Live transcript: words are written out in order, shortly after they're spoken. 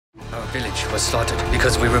Our village was slaughtered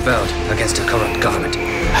because we rebelled against a corrupt government.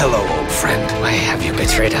 Hello, old friend. Why have you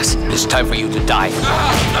betrayed us? It's time for you to die.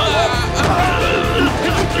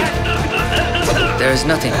 There is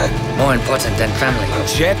nothing more important than family.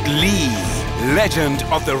 Jet Li, Legend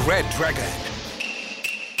of the Red Dragon.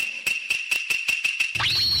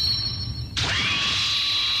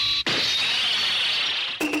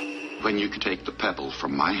 When you take the pebble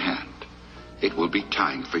from my hand, it will be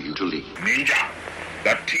time for you to leave. Ninja,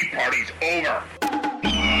 the tea party's over.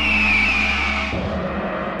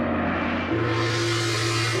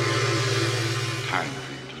 Time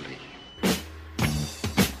for you to leave.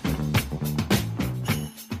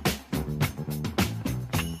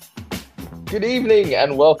 Good evening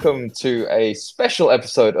and welcome to a special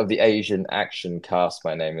episode of the Asian Action Cast.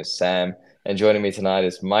 My name is Sam and joining me tonight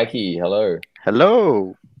is Mikey. Hello.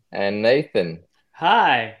 Hello. And Nathan.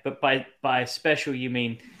 Hi, but by special you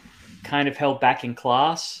mean kind of held back in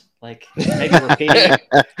class, like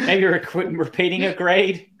maybe repeating a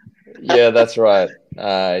grade. Yeah, that's right.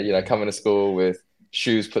 Coming to school with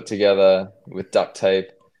shoes put together with duct tape.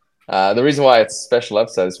 The reason why it's a special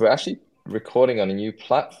episode is we're actually recording on a new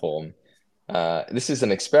platform. This is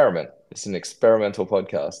an experiment. It's an experimental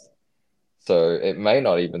podcast. So it may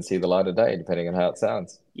not even see the light of day, depending on how it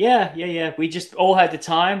sounds. Yeah. We just all had the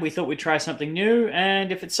time. We thought we'd try something new.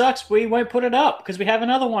 And if it sucks, we won't put it up because we have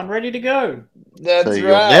another one ready to go. That's so right.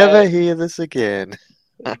 You'll never hear this again.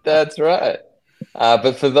 That's right.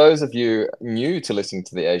 But for those of you new to listening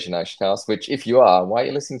to the Asian Action Cast, which if you are, why are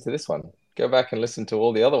you listening to this one? Go back and listen to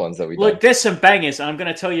all the other ones that we did. Look, there's some bangers. And I'm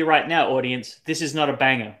going to tell you right now, audience, this is not a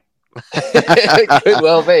banger. It could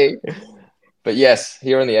well be. But yes,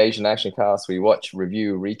 here on the Asian Action Cast, we watch,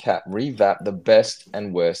 review, recap, revamp the best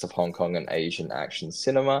and worst of Hong Kong and Asian action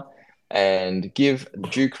cinema and give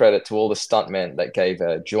due credit to all the stuntmen that gave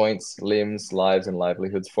joints, limbs, lives, and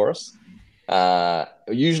livelihoods for us.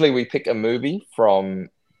 Usually we pick a movie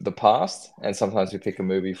from the past and sometimes we pick a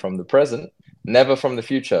movie from the present, never from the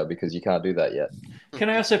future because you can't do that yet.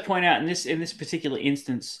 Can I also point out in this particular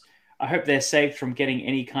instance, I hope they're saved from getting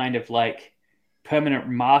any kind of permanent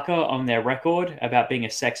marker on their record about being a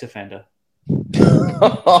sex offender.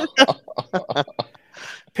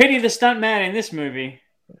 Pity the stuntman in this movie.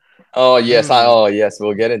 Oh yes,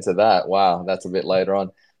 we'll get into that. Wow, that's a bit later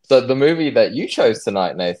on. So the movie that you chose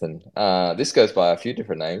tonight, Nathan, this goes by a few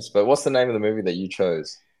different names, but what's the name of the movie that you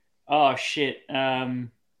chose? Oh shit.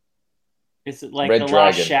 Is it like Red the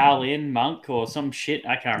Dragon. last Shaolin monk or some shit?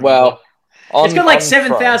 I can't remember. Well, it's got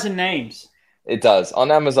 7,000 names. It does.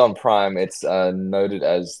 On Amazon Prime, it's noted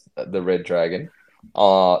as the Red Dragon.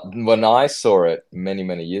 When I saw it many,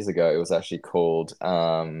 many years ago, it was actually called,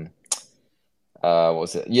 what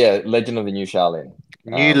was it? Yeah, Legend of the New Shaolin.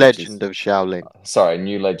 New Legend of Shaolin. Sorry,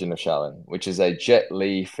 New Legend of Shaolin, which is a Jet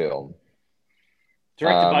Li film.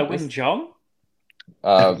 Directed by Wing Jong?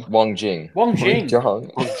 Wong Jing. Wong Jing. That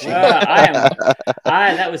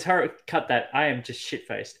was her. Cut that. I am just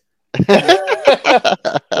shit-faced.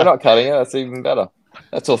 We're not cutting it. That's even better.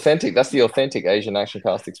 That's authentic. That's the authentic Asian Action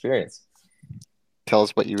Cast experience. Tell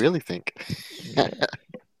us what you really think.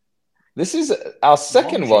 This is our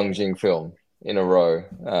second Wong Jing film in a row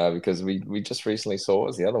because we just recently saw, what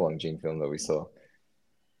was the other Wong Jing film that we saw?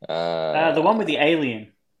 The one with the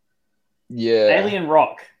alien. Yeah. Alien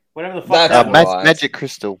Rock. Whatever the fuck that was. Right. Magic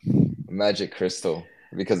Crystal. Magic Crystal.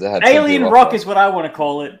 Because it had Alien Rock is what I want to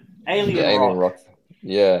call it. Alien Rock.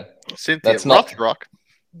 Yeah. Cynthia That's not Rock.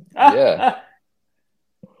 Yeah.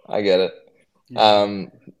 I get it.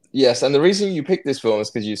 Yes, and the reason you picked this film is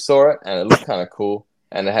because you saw it and it looked kind of cool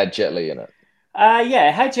and it had Jet Li in it. Yeah,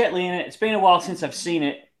 it had Jet Li in it. It's been a while since I've seen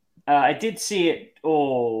it. I did see it.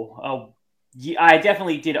 I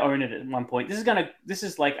definitely did own it at one point. This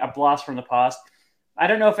is like a blast from the past. I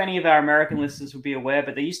don't know if any of our American listeners would be aware,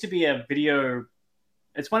 but there used to be a video.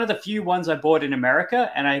 It's one of the few ones I bought in America,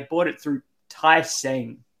 and I bought it through Tai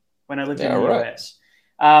Seng when I lived in the US.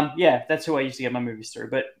 That's who I used to get my movies through.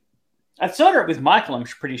 But I saw it with Michael, I'm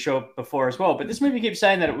pretty sure, before as well. But this movie keeps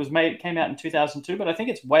saying that it came out in 2002, but I think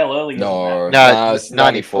it's well earlier than that. No, it's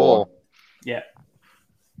 94. Yeah.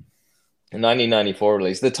 1994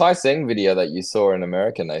 release. The Tai Seng video that you saw in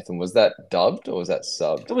America, Nathan, was that dubbed or was that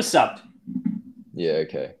subbed? It was subbed. Yeah,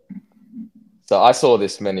 okay. So I saw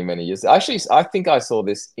this many, many years. Actually, I think I saw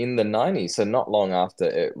this in the 90s, so not long after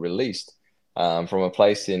it released, from a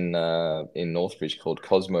place in Northbridge called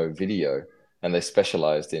Cosmo Video, and they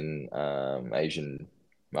specialized in Asian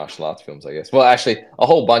martial arts films, I guess. Well, actually, a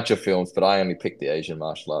whole bunch of films, but I only picked the Asian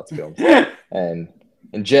martial arts films. And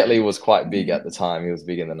Jet Li was quite big at the time. He was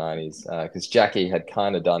big in the 90s because Jackie had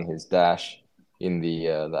kind of done his dash in the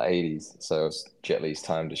 80s. So it was Jet Li's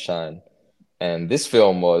time to shine. And this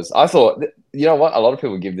film was, I thought, you know what? A lot of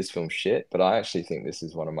people give this film shit, but I actually think this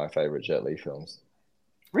is one of my favorite Jet Li films.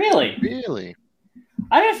 Really? Really?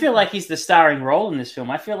 I don't feel like he's the starring role in this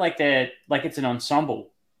film. I feel like it's an ensemble.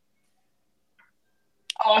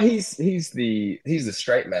 Oh, he's the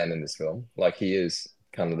straight man in this film. Like he is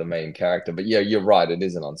kind of the main character. But yeah, you're right. It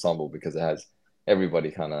is an ensemble because it has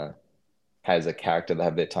everybody kind of has a character that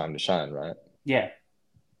have their time to shine, right? Yeah.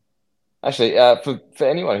 Actually, for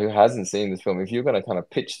anyone who hasn't seen this film, if you're going to kind of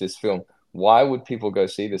pitch this film, why would people go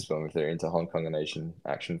see this film if they're into Hong Kong and Asian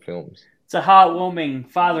action films? It's a heartwarming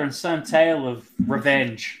father and son tale of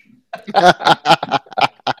revenge.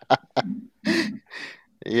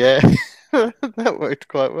 Yeah, that worked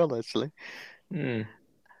quite well actually.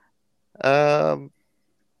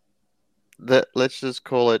 Let's just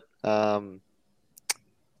call it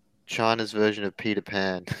China's version of Peter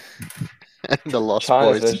Pan and the Lost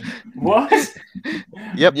China's Boys. version. What?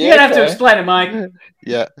 Yep. You're gonna have to explain it, Mike.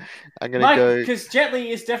 Yeah, I'm gonna Mike, go. because Jet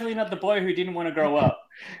Li is definitely not the boy who didn't want to grow up.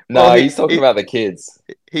 No, Well, he's talking about the kids.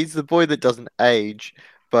 He's the boy that doesn't age,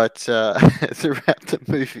 but throughout the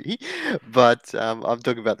movie. But I'm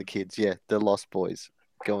talking about the kids. Yeah, the Lost Boys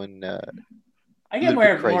going. I get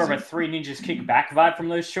Little bit more of a crazy. Three Ninjas Kick Back vibe from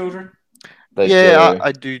those children. They Yeah, do.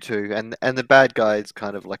 I do too. And the bad guy is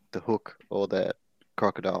kind of like the Hook or the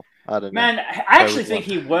crocodile. I don't know. Man, I actually would think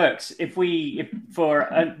he works. If we're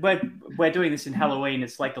doing this in Halloween,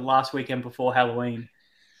 it's like the last weekend before Halloween,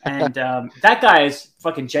 and that guy is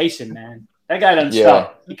fucking Jason, man. That guy doesn't Yeah.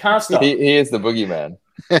 stop. He can't stop. He is the boogeyman.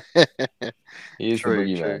 He is True,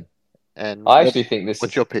 the true. boogeyman. And I actually think this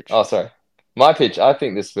what's is... your pitch? Oh, sorry. My pitch, I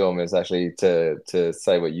think this film is actually to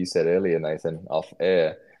say what you said earlier, Nathan, off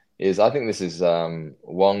air, is I think this is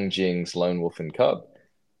Wong Jing's Lone Wolf and Cub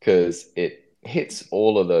because it hits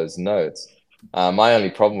all of those notes. My only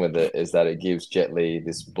problem with it is that it gives Jet Li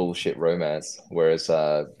this bullshit romance, whereas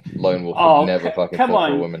Lone Wolf would never fucking come fall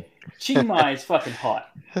for a on. woman. Chiang Mai is fucking hot.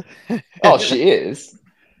 Oh, she is.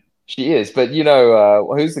 She is. But you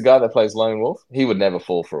know, who's the guy that plays Lone Wolf? He would never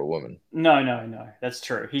fall for a woman. No. That's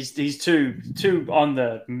true. He's too on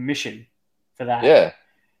the mission for that. Yeah.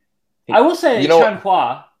 I will say You know Chun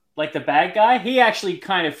Hua, like the bad guy, he actually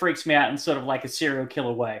kind of freaks me out in sort of like a serial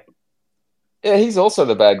killer way. Yeah, he's also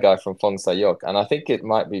the bad guy from Fong Sayok, and I think it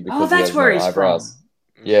might be because he that's has where no he's eyebrows.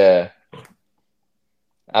 from. Yeah.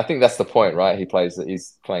 I think that's the point, right?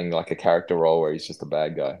 He's playing like a character role where he's just a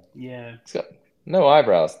bad guy. Yeah. He's got no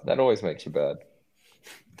eyebrows. That always makes you bad.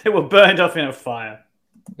 They were burned off in a fire.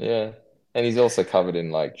 Yeah. And he's also covered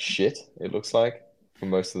in like shit, it looks like, for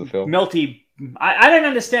most of the film. Melty. I don't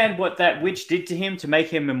understand what that witch did to him to make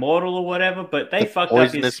him immortal or whatever, but they fucked up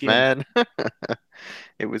his Poisonous skin. man.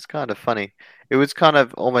 It was kind of funny. It was kind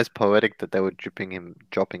of almost poetic that they were dropping him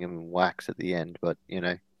in wax at the end. But you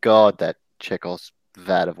know, God, that Chekhov's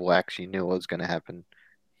vat of wax. You knew what was going to happen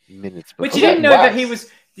minutes before. But you didn't know that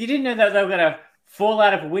you didn't know that they were going to fall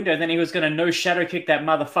out of a window, and then he was going to no shadow kick that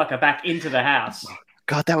motherfucker back into the house.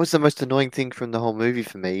 God, that was the most annoying thing from the whole movie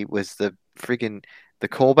for me was the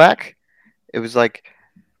callback. It was like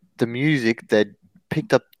the music they'd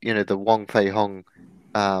picked up, you know, the Wong Fei Hong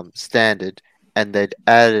standard, and they'd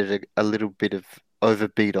added a little bit of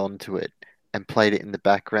overbeat onto it and played it in the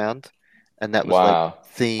background, and that was like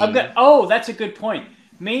theme. That's a good point.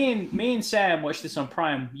 Me and Sam watched this on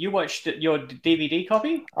Prime. You watched your DVD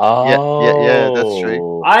copy? Oh, yeah, that's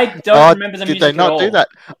true. I don't remember the music Did they not at all. do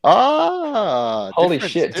that? Holy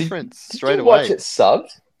shit! Different Did straight you away. watch it subbed?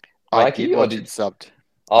 I Mikey, did or watch it subbed.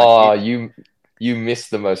 Oh, you missed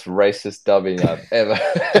the most racist dubbing I've ever.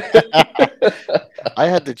 I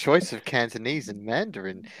had the choice of Cantonese and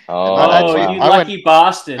Mandarin. Oh, you lucky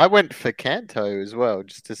bastard! I went for Canto as well,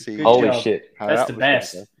 just to see. Good Holy job. shit! how That's that the was gonna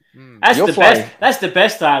best. go. That's You're the flying. best. That's the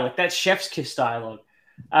best dialogue. That's chef's kiss dialogue.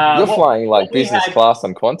 You're flying like what we business had- class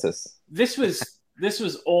on Qantas. This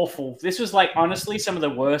was awful. This was like honestly some of the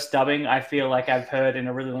worst dubbing I feel like I've heard in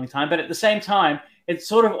a really long time. But at the same time, it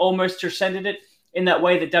sort of almost transcended it in that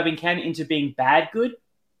way that dubbing can into being bad good.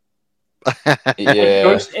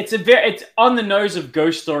 Yeah. It's on the nose of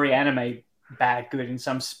Ghost Story anime bad good in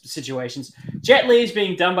some situations. Jet Li is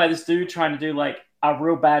being done by this dude trying to do like a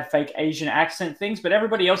real bad fake Asian accent things, but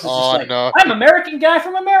everybody else is just like, no. I'm American guy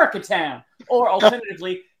from America Town. Or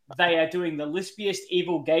alternatively, they are doing the lispiest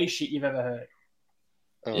evil gay shit you've ever heard.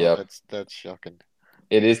 Oh, Yep. that's shocking.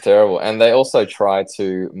 It is terrible. And they also try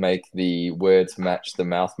to make the words match the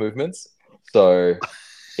mouth movements. So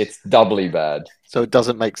it's doubly bad. So it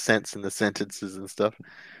doesn't make sense in the sentences and stuff.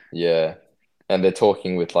 Yeah. And they're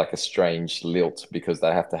talking with like a strange lilt because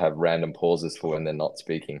they have to have random pauses for when they're not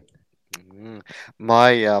speaking.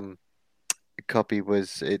 My copy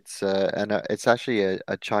was it's actually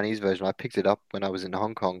a Chinese version. I picked it up when I was in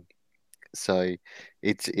Hong Kong. So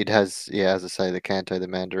it has, yeah, as I say, the Canto, the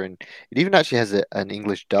Mandarin. It even actually has an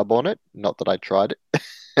English dub on it. Not that I tried it.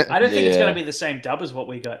 I don't think it's going Yeah. to be the same dub as what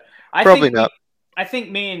we got. I Probably think not. I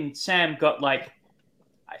think me and Sam got like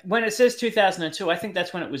when it says 2002. I think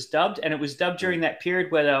that's when it was dubbed, and it was dubbed during that period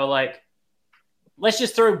where they were like, let's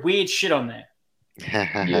just throw weird shit on there,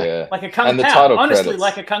 Yeah. like a Kung And the Pao. title Honestly, credits.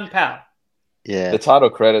 like a Kung Pao. Yeah. The title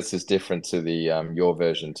credits is different to the your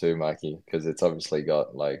version too, Mikey, because it's obviously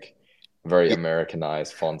got like very It-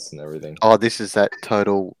 Americanized fonts and everything. Oh, this is that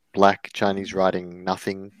total black Chinese writing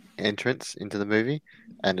nothing entrance into the movie,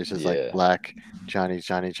 and it's just like Yeah. black Chinese,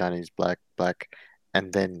 Chinese, Chinese, black, black,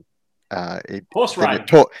 and then it Horse then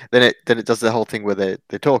riding. it does the whole thing where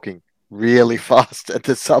they're talking really fast and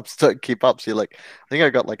the subs don't keep up. So you're like, I think I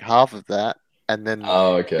got like half of that, and then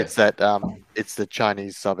Oh, okay. it's the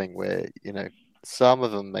Chinese subbing where some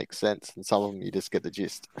of them make sense and some of them you just get the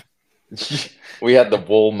gist. We had the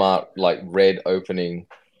Walmart like red opening,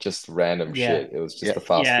 just random Yeah. shit. It was just Yeah. the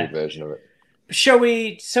fast Yeah. food version of it. Shall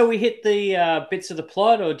we? So we hit the bits of the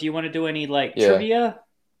plot, or do you want to do any like Yeah. trivia?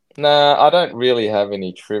 Nah, I don't really have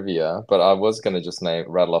any trivia, but I was gonna just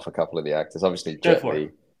rattle off a couple of the actors. Obviously, Go Jet for Li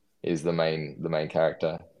is the main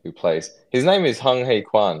character who plays. His name is Hung Hei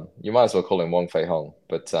Kwan. You might as well call him Wong Fei Hong,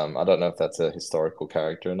 but I don't know if that's a historical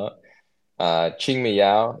character or not. Ching Mi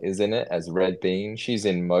Yao is in it as Red Bean. She's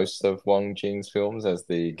in most of Wong Jing's films as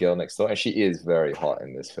the girl next door, and she is very hot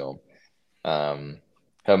in this film.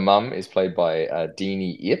 Her mum is played by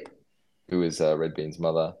Deanie Ip, who is Red Bean's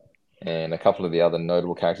mother, and a couple of the other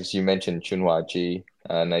notable characters. You mentioned Chunhua Ji,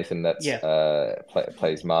 Nathan, that's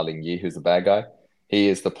plays Ma Ling Yi, who's the bad guy. He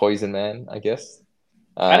is the Poison Man, I guess.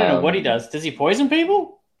 I don't know what he does. Does he poison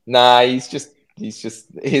people? Nah, he's just his.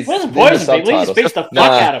 He doesn't in the poison people. He just subtitles- beats the fuck Nah,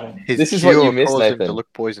 out of him. His This is what you cure missed, caused him to Nathan.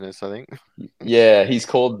 look poisonous, I think. Yeah, he's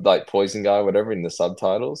called like Poison Guy, whatever, in the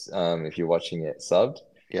subtitles. If you're watching it subbed.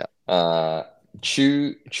 Yeah.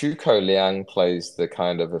 Chu Ko Liang plays the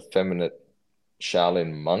kind of effeminate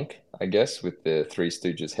Shaolin monk, I guess, with the Three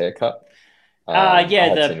Stooges haircut. I had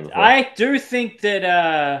seen him before. I do think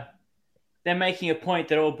that they're making a point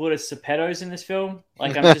that all Buddhists are pedos in this film.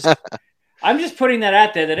 Like I'm just putting that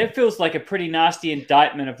out there that it feels like a pretty nasty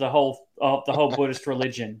indictment of the whole Buddhist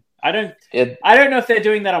religion. I don't know if they're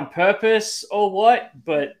doing that on purpose or what,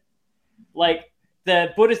 but like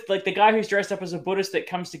the Buddhist, like the guy who's dressed up as a Buddhist that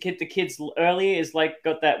comes to the kids earlier is like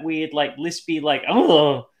got that weird like lispy like,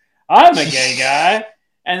 oh, I'm a gay guy,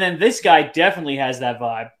 and then this guy definitely has that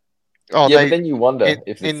vibe. Oh, yeah, but then you wonder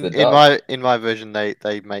if it's the dub. in my version they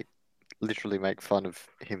literally make fun of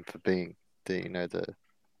him for being the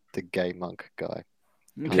gay monk guy.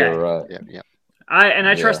 Okay, Yeah, right. Yeah.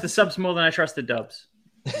 I trust the subs more than I trust the dubs.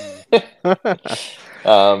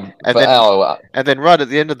 And then right at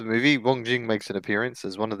the end of the movie, Wong Jing makes an appearance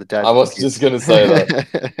as one of the dads. I was just gonna say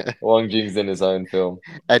that Wong Jing's in his own film,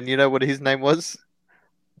 and you know what his name was?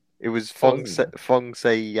 It was Fong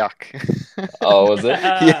Se Yak. Oh, was it?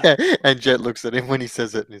 Yeah, and Jet looks at him when he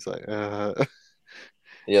says it, and he's like,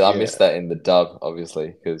 Yeah, I missed that in the dub,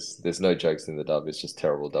 obviously, because there's no jokes in the dub. It's just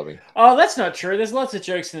terrible dubbing. Oh, that's not true. There's lots of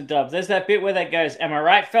jokes in the dub. There's that bit where that goes, "Am I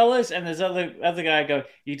right, fellas?" And there's other guy go,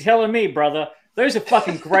 "You telling me, brother?" Those are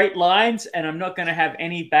fucking great lines, and I'm not going to have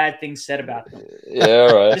any bad things said about them. Yeah,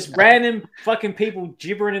 right. Just random fucking people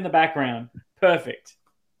gibbering in the background. Perfect.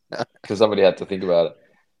 Because somebody had to think about it.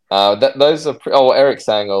 Those are. Eric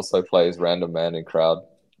Sang also plays Random Man in Crowd.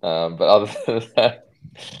 But other than that,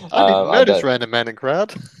 I didn't notice Random Man in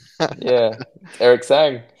Crowd. Yeah, Eric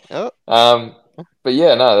Sang. Oh. But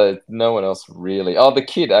yeah, no one else really. Oh, the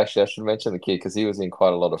kid, actually, I should mention the kid because he was in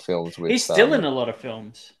quite a lot of films with. He's still in a lot of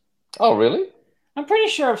films. Oh, really? I'm pretty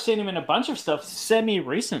sure I've seen him in a bunch of stuff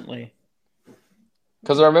semi-recently.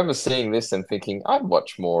 Because I remember seeing this and thinking, I'd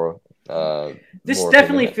watch more. This more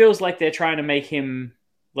definitely feels like they're trying to make him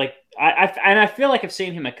like I feel like I've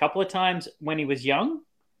seen him a couple of times when he was young.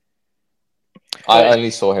 I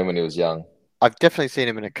only saw him when he was young. I've definitely seen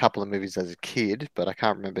him in a couple of movies as a kid, but I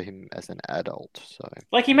can't remember him as an adult. So,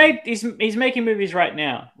 like he's making movies right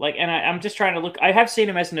now. Like, and I'm just trying to look. I have seen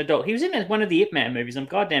him as an adult. He was in one of the Ip Man movies. I'm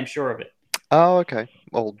goddamn sure of it. Oh, okay.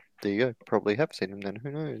 Well, there you go. Probably have seen him then.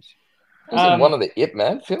 Who knows? Was it one of the Ip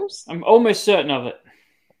Man films? I'm almost certain of it.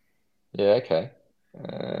 Yeah. Okay.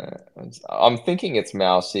 I'm thinking it's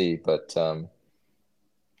Mao Si, but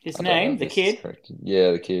his name, the kid.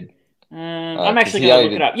 Yeah, the kid. I'm actually going to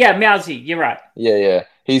look it up. Yeah, Mao Zi, you're right. Yeah.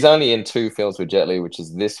 He's only in 2 films with Jet Li, which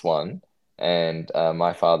is this one and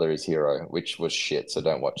My Father Is Hero, which was shit. So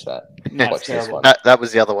don't watch that. No, it's Watch this terrible. one. That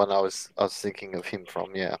was the other one I was thinking of him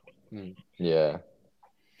from. Yeah. Yeah.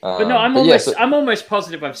 But no, I'm but yeah, I'm almost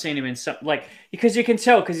positive I've seen him in some because you can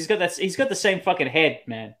tell because he's got the same fucking head,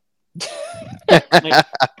 man. Like,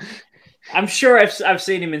 I'm sure I've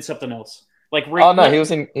seen him in something else. oh no, he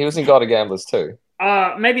was in God of Gamblers too.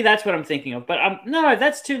 Maybe that's what I'm thinking of. But no,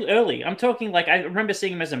 that's too early. I'm talking I remember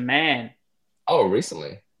seeing him as a man. Oh,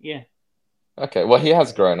 recently. Yeah. Okay, well he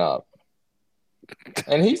has grown up,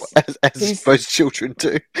 and he's most children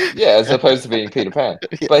do. Yeah, as opposed to being Peter Pan.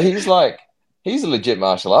 Yeah. But he's a legit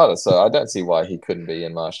martial artist, so I don't see why he couldn't be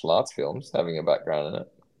in martial arts films, having a background in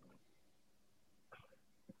it.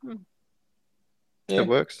 Yeah. It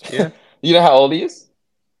works. Yeah. You know how old he is?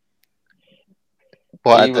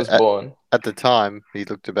 Well, He was born. At the time, he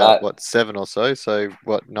looked about 7 or so. So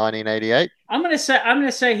 1988? I'm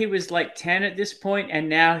gonna say he was 10 at this point, and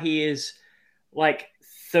now he is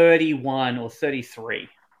 31 or 33.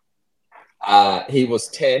 He was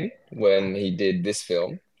 10 when he did this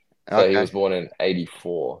film. So he was born in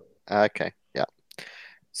 84. Okay, yeah.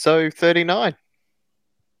 So 39.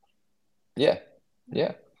 Yeah.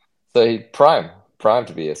 So he prime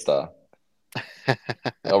to be a star.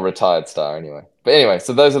 Or retired star anyway. But anyway,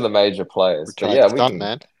 so those are the major players. But yeah,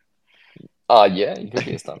 stuntman. Oh yeah, you could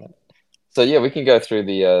be a stuntman. So yeah, we can go through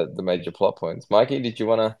the major plot points. Mikey, did you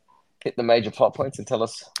want to hit the major plot points and tell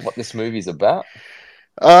us what this movie's about?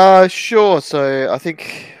 Sure. So I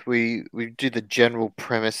think we do the general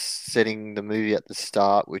premise, setting the movie at the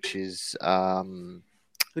start, which is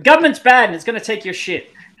the government's bad and it's going to take your shit.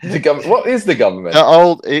 The government. What is the government?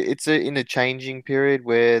 It's in a changing period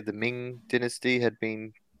where the Ming dynasty had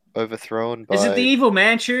been overthrown by. Is it the evil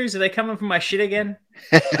Manchus? Are they coming for my shit again?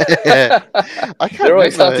 Yeah. I can't They're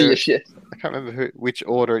always after your shit. I can't remember which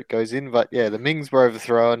order it goes in, but yeah, the Mings were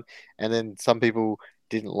overthrown, and then some people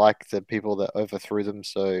didn't like the people that overthrew them,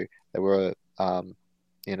 so they were,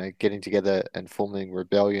 getting together and forming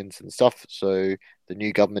rebellions and stuff. So the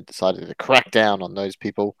new government decided to crack down on those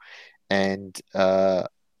people, and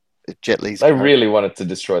Jet Li's. They really wanted to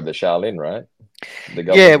destroy the Shaolin, right?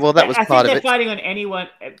 Yeah, well, that was part of it. I think they're fighting on anyone.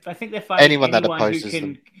 I think they're fighting anyone that opposes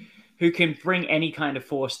who can bring any kind of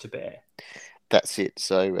force to bear. That's it.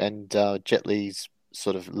 So, and Jet Li's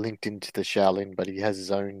sort of linked into the Shaolin, but he has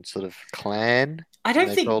his own sort of clan. I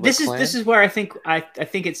don't think this is where I think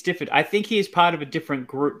it's different. I think he is part of a different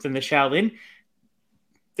group than the Shaolin.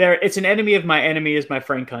 It's an enemy of my enemy is my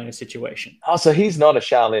friend kind of situation. Oh, so he's not a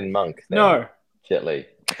Shaolin monk then, no, Jet Li.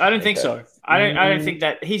 I don't think so. I don't think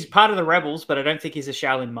that he's part of the rebels, but I don't think he's a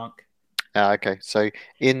Shaolin monk. Okay, so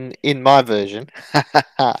in my version,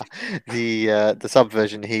 the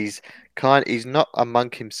subversion, he's not a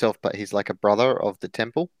monk himself, but he's like a brother of the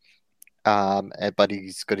temple. But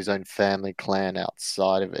he's got his own family clan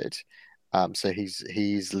outside of it. So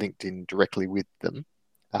he's linked in directly with them.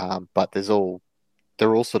 But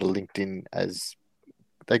they're all sort of linked in as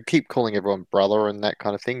they keep calling everyone brother and that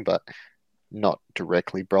kind of thing, but not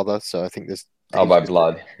directly brother. So I think there's by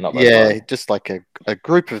blood, not by blood. Just like a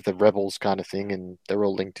group of the rebels kind of thing, and they're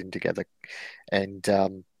all linked in together. And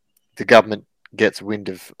the government gets wind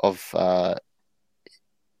of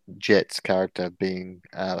Jet's character being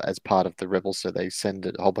as part of the rebels, so they send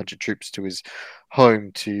a whole bunch of troops to his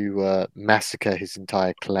home to massacre his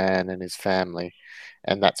entire clan and his family.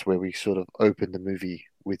 And that's where we sort of open the movie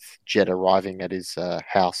with Jet arriving at his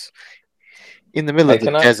house in the middle of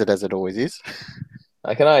the desert, as it always is.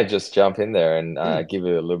 Can I just jump in there and give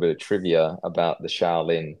you a little bit of trivia about the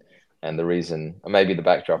Shaolin and the reason, or maybe the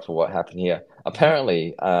backdrop for what happened here?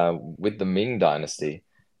 Apparently, with the Ming dynasty,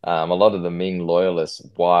 a lot of the Ming loyalists,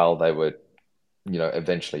 while they were,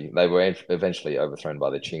 eventually overthrown by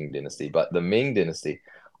the Qing dynasty, but the Ming dynasty,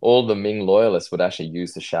 all the Ming loyalists would actually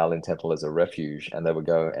use the Shaolin Temple as a refuge, and they would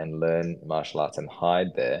go and learn martial arts and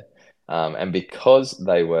hide there. And because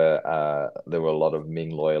there were a lot of Ming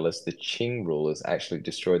loyalists, the Qing rulers actually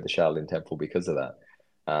destroyed the Shaolin Temple because of that.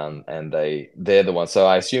 And they're the ones. So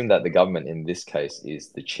I assume that the government in this case is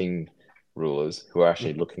the Qing rulers who are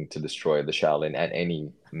actually looking to destroy the Shaolin and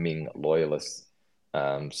any Ming loyalists.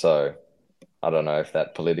 So I don't know if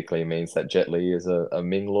that politically means that Jet Li is a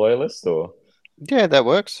Ming loyalist or. Yeah, that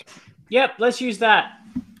works. Yep, let's use that.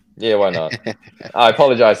 Yeah, why not? I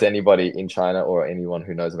apologize to anybody in China or anyone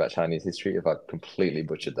who knows about Chinese history if I completely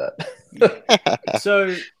butchered that.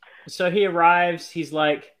 So he arrives. He's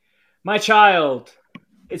like, "My child,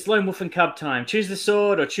 it's Lone Wolf and Cub time. Choose the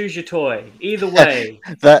sword or choose your toy. Either way."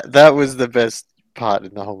 that was the best part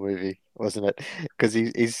in the whole movie, wasn't it? Because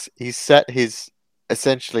he sat his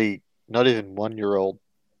essentially not even 1-year-old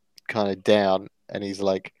kind of down, and he's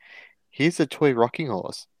like, Here's a toy rocking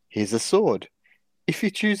horse. Here's a sword. If you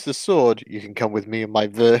choose the sword, you can come with me on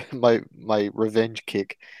my revenge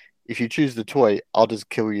kick. If you choose the toy, I'll just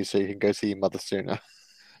kill you so you can go see your mother sooner.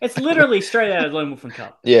 It's literally straight out of Lone Wolf and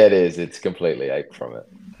Cub. Yeah, it is. It's completely aped from it.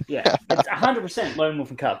 Yeah, it's 100% Lone Wolf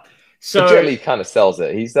and Cub. But So Jet Li kind of sells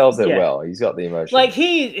it. He sells it Yeah. well. He's got the emotion. like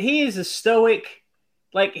he is a stoic,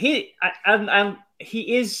 like he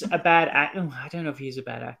is a bad actor. I don't know if he's a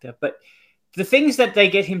bad actor, but the things that they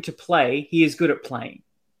get him to play, he is good at playing.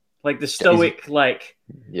 Like the stoic,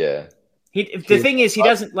 yeah. The thing is, he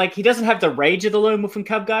doesn't have the rage of the Lone Wolf and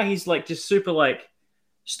Cub guy. He's like just super like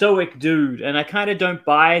stoic dude, and I kind of don't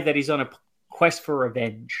buy that he's on a quest for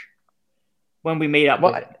revenge when we meet up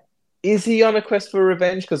with him. Is he on a quest for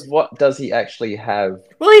revenge? Because what does he actually have?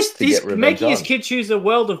 Well, he's get revenge making his on? kid choose a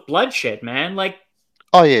world of bloodshed, man. Like,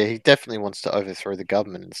 Oh yeah, he definitely wants to overthrow the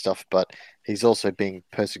government and stuff, but he's also being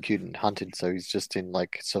persecuted and hunted, so he's just in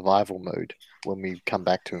like survival mode when we come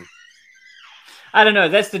back to him. I don't know.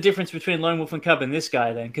 That's the difference between Lone Wolf and Cub and this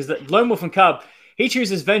guy, then, because Lone Wolf and Cub, he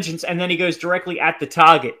chooses vengeance and then he goes directly at the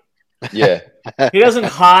target. Yeah. He doesn't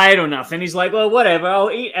hide or nothing. He's like, well, whatever. I'll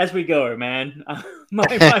eat as we go, man.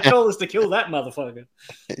 My goal is to kill that motherfucker.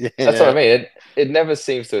 Yeah. That's what I mean. It never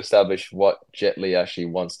seems to establish what Jet Li actually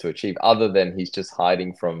wants to achieve, other than he's just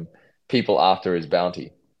hiding from people after his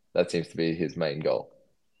bounty. That seems to be his main goal.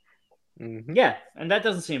 Mhm. Yeah, and that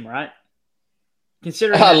doesn't seem right.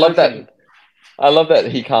 Considering I love opening. that. I love that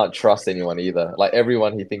he can't trust anyone either. Like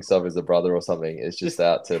everyone he thinks of as a brother or something is just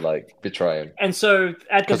out to like betray him. And so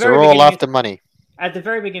at the Because very they're all beginning, after money. at the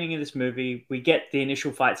very beginning of this movie, we get the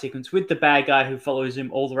initial fight sequence with the bad guy who follows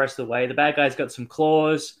him all the rest of the way. The bad guy's got some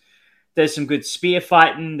claws. There's some good spear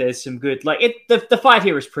fighting. There's some good the fight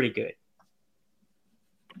here is pretty good.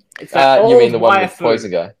 It's that You mean old the one with waifu.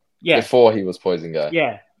 Poison Guy? Yeah, Before he was Poison Guy.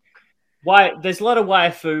 yeah. There's a lot of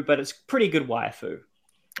waifu, but it's pretty good waifu.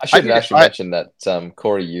 I should I- actually I- mention that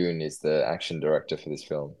Corey Yoon is the action director for this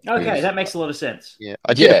film. Okay, Who's- that makes a lot of sense. Yeah,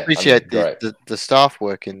 I did Yeah, appreciate great. the staff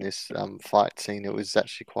work in this fight scene. It was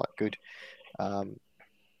actually quite good.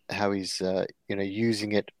 How he's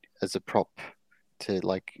using it as a prop to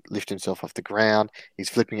like lift himself off the ground. He's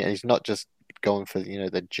flipping it. He's not just going for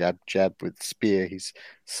the jab with spear. He's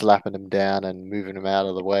slapping him down and moving him out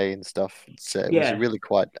of the way and stuff. It was Yeah. a really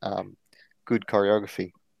quite good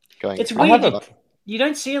choreography going. It's through weird. the fight. You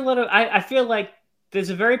don't see a lot of. I feel like there's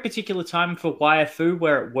a very particular time for waifu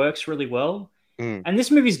where it works really well, and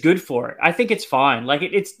this movie's good for it. I think it's fine. Like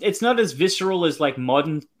it's not as visceral as like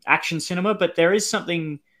modern action cinema, but there is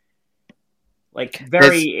something like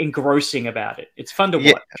very engrossing about it. It's fun to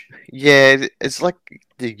watch. Yeah, it's like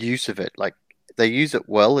the use of it. Like they use it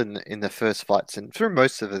well in the first fights and through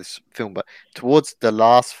most of this film, but towards the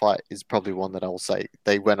last fight is probably one that I'll say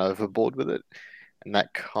they went overboard with it, and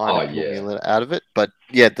that kind of pulled me a little out of it. But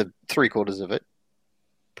yeah, the 3/4 of it,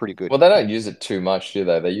 pretty good. Well, they don't use it too much, do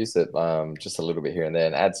they? They use it just a little bit here and there,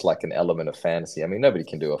 and adds like an element of fantasy. I mean, nobody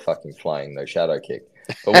can do a fucking flying no shadow kick,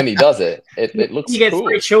 but when he does it, it looks You get cool.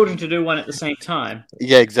 3 children to do one at the same time.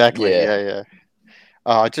 Yeah, exactly. Yeah. Yeah.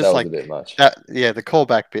 I just That was like a bit much. that. Yeah, the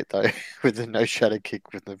callback bit though, with the no shadow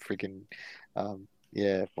kick with the freaking,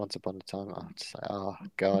 once upon a time. I'm just like, oh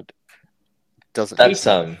god, doesn't. That's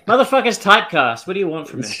Motherfucker's typecast. What do you want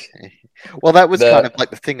from me? Well, that was kind of like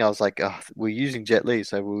the thing. I was like, oh, we're using Jet Li,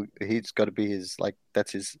 so he's got to be his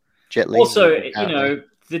that's his Jet Li. Also, movie, apparently.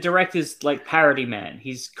 the director's like parody man.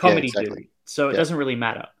 He's comedy exactly. dude, so it doesn't really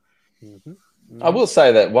matter. I will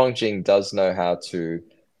say that Wong Jing does know how to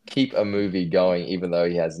keep a movie going, even though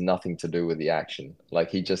he has nothing to do with the action. Like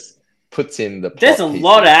he just puts in the. There's a plot pieces.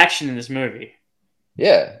 lot of action in this movie.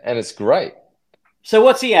 Yeah, and it's great. So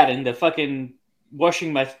what's he at in the fucking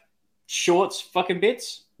washing my shorts fucking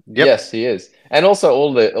bits? Yep. Yes, he is, and also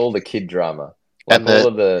all the kid drama, like And all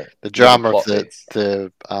of the drama of plot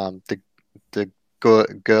the bits.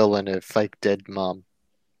 girl and her fake dead mum,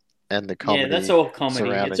 and the comedy. Yeah, that's all comedy.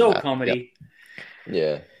 surrounding It's all that. comedy.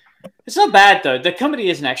 Yeah. It's not bad though. The comedy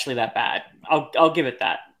isn't actually that bad. I'll give it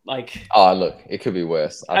that. Like, Oh, look, it could be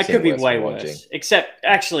worse. it could be way from Wong worse. Except,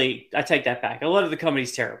 actually, I take that back. A lot of the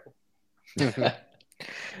comedy's terrible. Jing.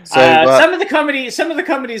 Some of the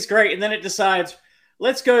comedy is great, and then it decides,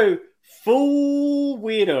 let's go full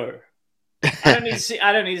weirdo. I don't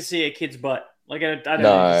need to see a kid's butt. Like I don't need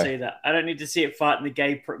to see that. I don't need to see it fart in the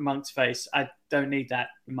gay monk's face. I don't need that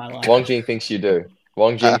in my life. Wong Jing thinks you do.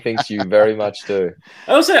 Wong Jing thinks you very much do.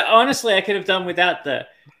 Also, honestly, I could have done without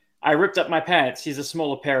I ripped up my pants. Here's a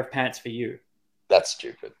smaller pair of pants for you. That's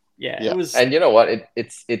stupid. Yeah, Yeah. it was. And you know what?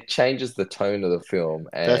 It changes the tone of the film,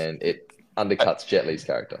 and it undercuts Jet Li's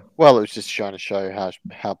character. Well, it was just trying to show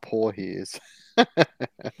how poor he is.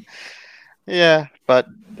 Yeah, but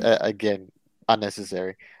again,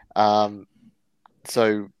 unnecessary.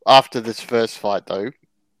 So after this first fight, though,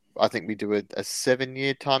 I think we do a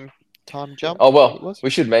 7-year time jump. Oh Is that what it well, was? we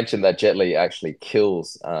should mention that Jet Li actually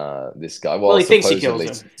kills this guy. Well, Well, he thinks he kills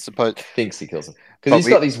supposedly him. Suppose, thinks he kills him because but he's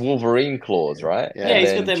got these Wolverine claws, right? Yeah. Yeah, And he's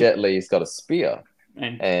got then them Jet Li's got a spear,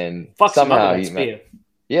 and and fucks him up somehow with that spear.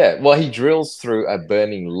 yeah, well, he drills through a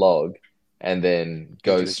burning log and then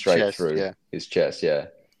goes his straight chest, through yeah. his chest, yeah,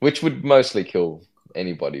 which would mostly kill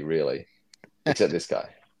anybody really, except this guy.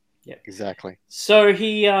 Exactly. So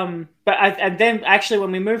he, and then actually,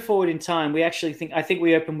 when we move forward in time, I think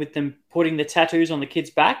we open with them putting the tattoos on the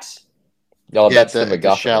kids' backs. Oh, Yeah, that's the the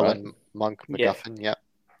MacGuffin, right? Shaolin monk Yeah. MacGuffin. Yeah.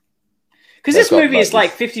 Because They've this got, movie is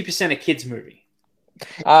like, like 50% a kids' movie.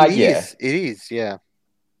 Yeah, It is. Yeah.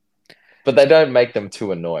 but they don't make them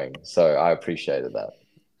too annoying, so I appreciated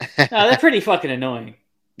that. No, they're pretty fucking annoying.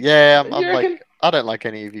 Yeah, You I'm reckon? like, I don't like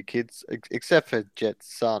any of you kids except for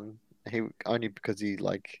Jet's son. He only because he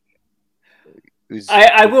like.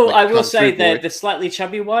 I will Kung say Fu that boy. the slightly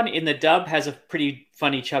chubby one in the dub has a pretty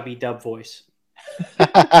funny chubby dub voice.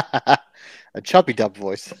 A chubby dub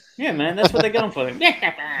voice. Yeah, man, that's what they're going for.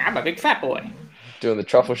 I'm a big fat boy. Doing the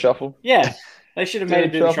truffle shuffle. Yeah, they should have made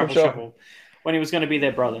him do the Truffle truffle shuffle. shuffle when he was going to be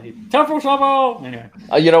their brother. Truffle shuffle. Anyway,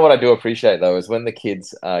 You know what I do appreciate though is when the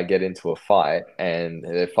kids get into a fight and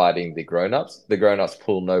they're fighting the grown-ups. The grown-ups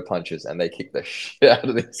pull no punches and they kick the shit out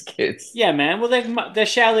of these kids. yeah, man. Well, they're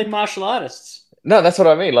Shaolin martial artists. No, that's what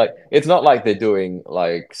I mean. Like, it's not like they're doing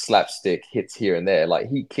like slapstick hits here and there. Like,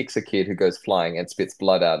 he kicks a kid who goes flying and spits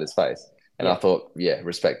blood out of his face. And Yeah. I thought, yeah,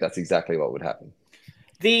 respect. That's exactly what would happen.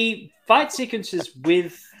 The fight sequences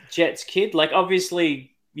with Jet's kid, like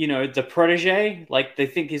obviously, you know, the protege, like they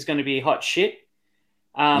think he's going to be hot shit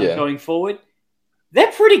Yeah. going forward.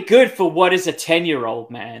 They're pretty good for what is a 10-year-old,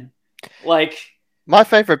 man. Like, My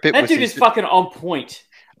favorite bit that was dude is fucking on point.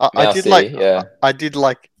 Now, I did see, like yeah. I did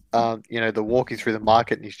like the walking through the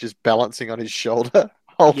market and he's just balancing on his shoulder,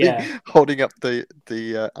 holding Yeah. holding up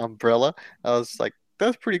the umbrella. I was like,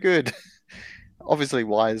 that's pretty good. Obviously,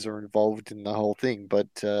 wires are involved in the whole thing, but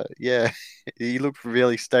yeah, he looked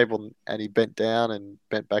really stable and he bent down and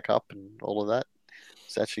bent back up and all of that.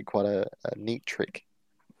 It's actually quite a neat trick.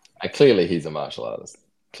 And clearly, he's a martial artist.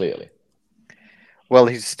 Clearly. Well,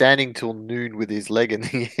 he's standing till noon with his leg in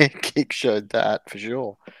the air. Kick showed that for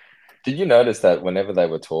sure. Did you notice that whenever they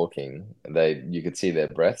were talking, you could see their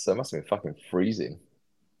breath? So it must have been fucking freezing.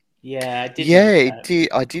 Yeah, I did. Yeah, notice it that. did.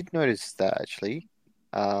 I did notice that actually,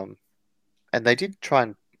 and they did try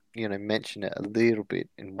and mention it a little bit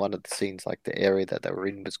in one of the scenes, like the area that they were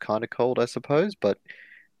in was kind of cold, I suppose. But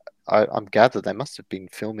I'm gathered they must have been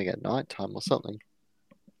filming at nighttime or something.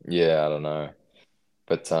 Yeah, I don't know.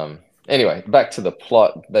 But anyway, back to the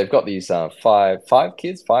plot. They've got these five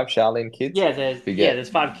kids, five Shaolin kids. Yeah, there's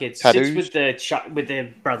 5 kids. 6 Tattoos? with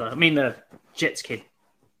their brother. I mean, the Jet's kid.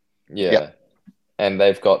 Yeah. Yep. And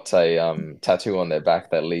they've got a tattoo on their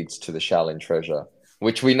back that leads to the Shaolin treasure,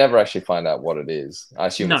 which we never actually find out what it is. I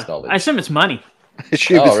assume it's knowledge. I assume it's money.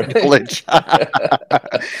 Knowledge.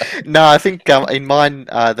 No, I think in mine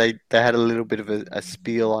they had a little bit of a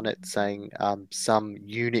spiel on it saying some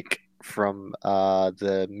eunuch from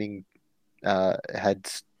the Ming had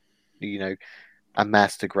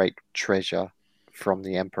amassed a great treasure from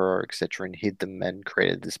the emperor, etc., and hid them and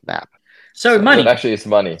created this map. So money. But actually, it's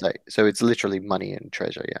money. So it's literally money and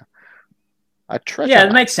treasure. Yeah, a treasure. Yeah, it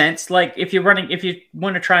map, makes sense. Like if you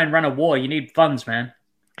want to try and run a war, you need funds, man.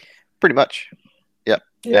 pretty much. Yep.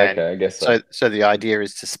 Yeah, And okay, I guess so. So the idea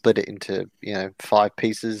is to split it into 5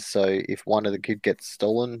 pieces. So if one of the kid gets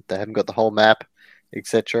stolen, they haven't got the whole map,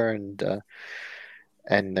 etc.,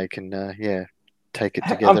 and they can take it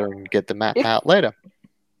together and get the map out later.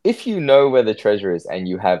 If you know where the treasure is and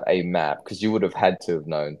you have a map, because you would have had to have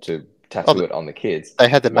known to tattoo it on the kids. They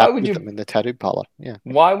had the Why map would with you- them in the tattoo parlor. Yeah.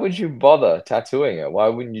 Why would you bother tattooing it? Why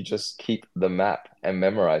wouldn't you just keep the map and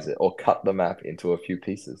memorize it, or cut the map into a few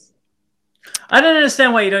pieces? I don't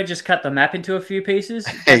understand why you don't just cut the map into a few pieces.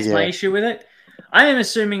 That's my Yeah. issue with it. I am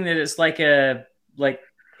assuming that it's like a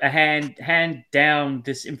hand down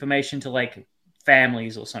this information to like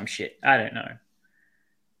families or some shit. I don't know.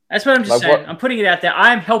 That's what I'm just Like saying. what- I'm putting it out there.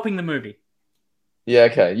 I'm helping the movie. Yeah,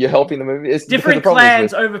 okay. You're helping the movie. It's because Different the problem is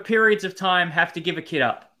clans with- over periods of time have to give a kid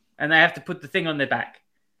up, and they have to put the thing on their back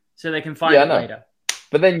so they can find Yeah, I it know. later.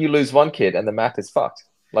 But then you lose one kid and the map is fucked.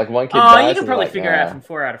 Like one kid Oh, dies. you can and probably you're like, figure it out "Nah." from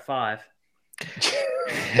 4 out of 5.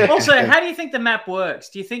 Also, how do you think the map works?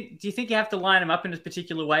 Do you think you have to line them up in a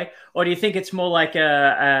particular way, or do you think it's more like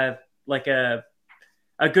a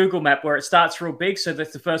Google map where it starts real big, so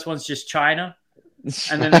that the first one's just China,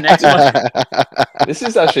 And then the next one, This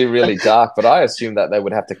is actually really dark, but I assume that they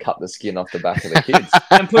would have to cut the skin off the back of the kids.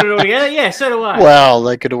 and put it all together. Yeah, so do I. Well,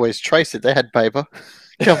 they could always trace it. They had paper.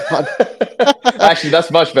 Come on. Actually,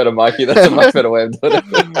 that's much better, Mikey. That's a much better way of doing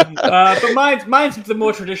it. But mine's the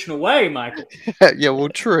more traditional way, Michael. Yeah, well,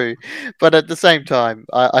 true. But at the same time,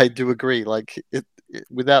 I do agree. Like,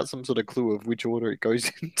 without some sort of clue of which order it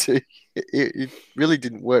goes into, it really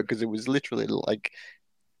didn't work because it was literally like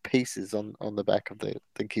pieces on the back of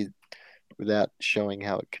the kid without showing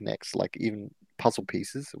how it connects, like even puzzle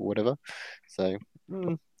pieces or whatever. So,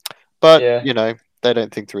 but Yeah. you know, they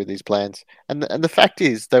don't think through these plans. And the fact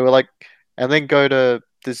is, they were like, and then go to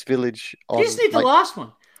this village. You just need the last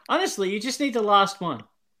one. Honestly, you just need the last one.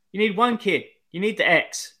 You need one kid. You need the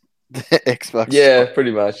X. the Xbox. Yeah,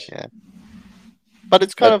 pretty much. Yeah. But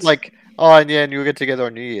it's kind of like, oh, and yeah, and you'll get together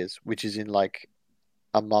on New Year's, which is in like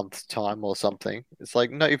a month's time or something. It's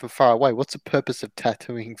like not even far away. What's the purpose of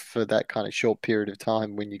tattooing for that kind of short period of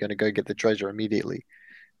time when you're going to go get the treasure immediately?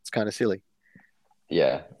 It's kind of silly.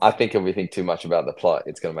 Yeah, I think if we think too much about the plot,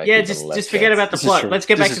 it's going to make it just less forget sense. about the This is plot. true. Let's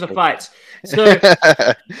get This back is to the true. fights.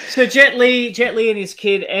 So Jet Li and his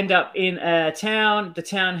kid end up in a town. The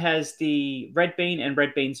town has the Red Bean and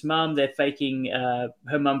Red Bean's mum. They're faking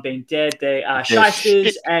her mum being dead. They are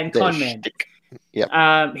shysters and con men.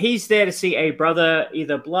 Yep. He's there to see a brother,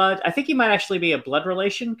 either blood. I think he might actually be a blood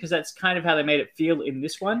relation because that's kind of how they made it feel in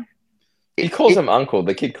this one. He calls him uncle.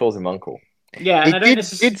 The kid calls him uncle. Yeah, and I He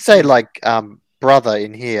don't did say like brother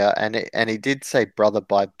in here, and he did say brother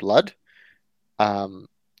by blood,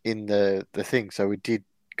 in the thing. So it did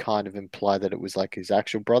kind of imply that it was like his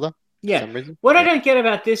actual brother. Yeah. For some reason. What I don't get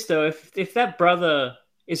about this though, if that brother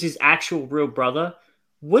is his actual real brother,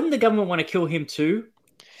 wouldn't the government want to kill him too?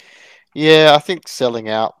 Yeah, I think selling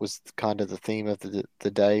out was kind of the theme of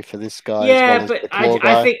the day for this guy. Yeah, as well but as the claw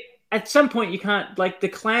guy. I think at some point you can't, like, the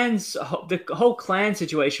clans, the whole clan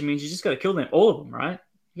situation means you just got to kill them, all of them, right?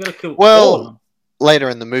 You got to kill all of them. Later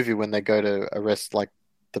in the movie when they go to arrest like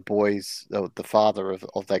the boys, the father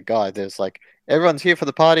of that guy, there's like everyone's here for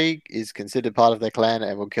the party, is considered part of their clan,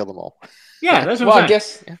 and we'll kill them all. Yeah, that's what I'm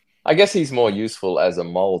saying. I guess he's more useful as a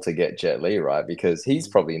mole to get Jet Li, right? Because he's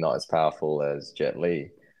probably not as powerful as Jet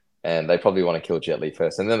Li. And they probably want to kill Jet Li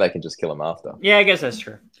first, and then they can just kill him after. Yeah, I guess that's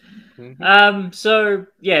true. Mm-hmm. So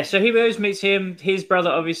he goes, meets him. His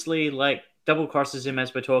brother obviously like double crosses him,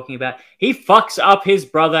 as we're talking about. He fucks up his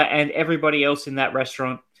brother and everybody else in that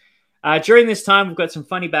restaurant. During this time, we've got some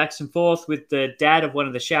funny backs and forth with the dad of one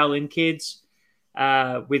of the Shaolin kids.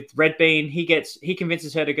 With Red Bean, he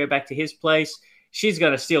convinces her to go back to his place. She's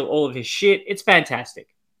gonna steal all of his shit. It's fantastic.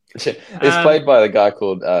 It's played by the guy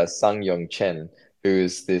called Sung Yong Chen,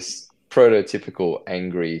 who's this prototypical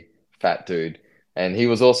angry fat dude. And he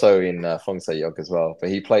was also in Fong Se Yok as well.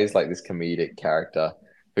 But he plays like this comedic character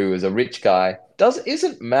who is a rich guy,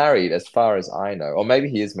 isn't married as far as I know. Or maybe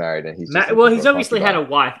he is married and he's just he's obviously had a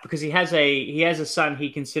wife because he has a son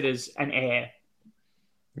he considers an heir.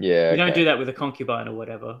 Yeah. You don't do that with a concubine or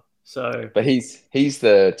whatever. So, but he's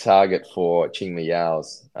the target for Qing Mi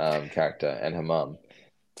Yao's character and her mum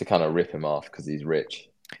to kind of rip him off because he's rich.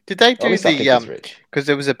 Did they do the because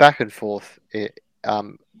there was a back and forth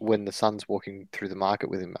when the son's walking through the market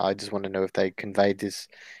with him? I just want to know if they conveyed this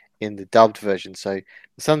in the dubbed version. So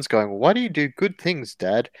the son's going, well, why do you do good things,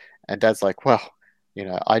 Dad? And Dad's like, well,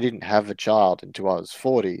 I didn't have a child until I was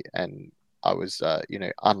 40, and I was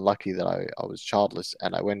unlucky that I was childless,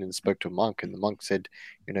 and I went and spoke to a monk, and the monk said,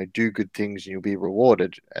 do good things and you'll be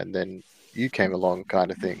rewarded, and then you came along, kind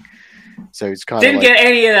of thing. So it's kind didn't of like, get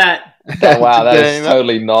any of that. Oh, wow, that is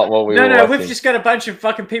totally not what we were No, watching. we've just got a bunch of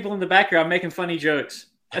fucking people in the background making funny jokes.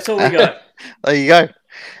 That's all we got. There you go.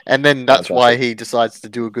 And then that's why he decides to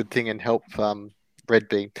do a good thing and help Red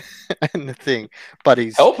Bean and the thing. But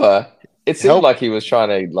he's help her. It seemed like he was trying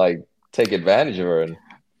to like take advantage of her. And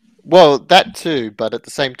well, that too. But at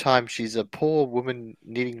the same time, she's a poor woman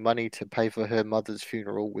needing money to pay for her mother's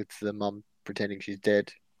funeral with the mum pretending she's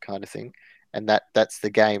dead, kind of thing. And that's the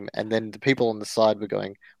game. And then the people on the side were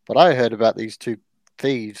going, but I heard about these two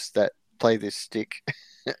thieves that play this stick,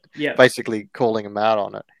 basically calling him out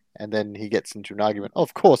on it. And then he gets into an argument.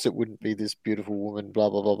 Of course, it wouldn't be this beautiful woman, blah,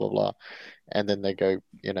 blah, blah, blah, blah. And then they go,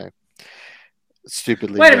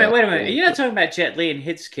 stupidly. Wait a minute. You're not talking about Jet Li and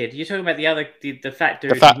his kid. You're talking about the fat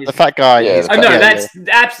dude. The fat guy. Yeah,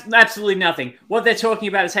 that's absolutely nothing. What they're talking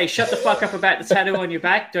about is, hey, shut the fuck up about the tattoo on your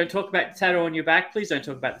back. Don't talk about the tattoo on your back. Please don't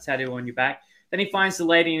talk about the tattoo on your back. Then he finds the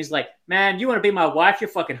lady and he's like, man, you want to be my wife? You're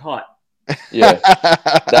fucking hot. Yeah,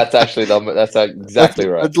 that's exactly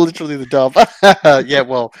right. That's literally the dub. Yeah,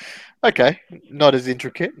 well, okay. Not as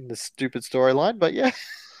intricate in the stupid storyline, but yeah.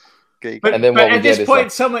 But, And then but what we at this get is point,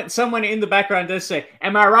 like- someone in the background does say,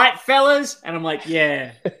 "Am I right, fellas?" And I'm like,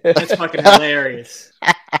 "Yeah, that's fucking hilarious."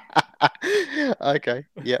 Okay.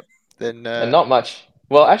 Yep. Then and not much.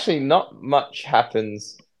 Well, actually, not much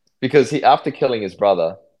happens because he, after killing his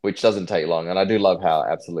brother, which doesn't take long, and I do love how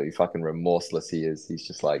absolutely fucking remorseless he is. He's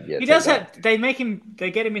just like, yeah, He take does that. have. They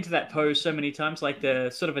get him into that pose so many times, like the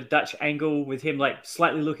sort of a Dutch angle with him like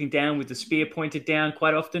slightly looking down with the spear pointed down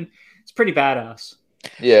quite often. It's pretty badass.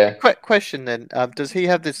 Yeah, question then. Does he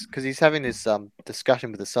have this? Because he's having this discussion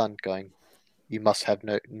with the son, going, "You must have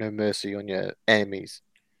no mercy on your enemies,"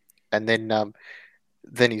 and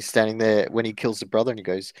then he's standing there when he kills the brother, and he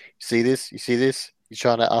goes, "You see this? You see this? You're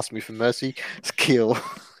trying to ask me for mercy? It's kill."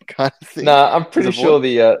 Kind of thing. nah, I'm Does pretty it sure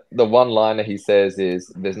work? the one liner he says is,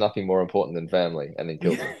 "There's nothing more important than family," and he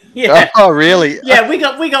kills him. Yeah. Oh, really? Yeah, we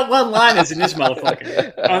got one-liners in this motherfucker.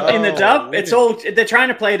 In the dub, Oh, it's all they're trying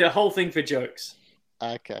to play the whole thing for jokes.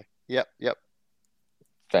 Okay. Yep. Cool.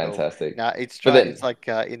 Fantastic. Now it's But trying. then- It's like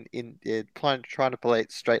trying to play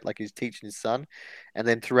it straight, like he's teaching his son, and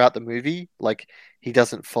then throughout the movie, like he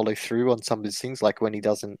doesn't follow through on some of his things, like when he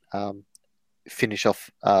doesn't finish off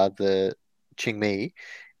the Ching Mi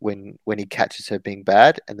when he catches her being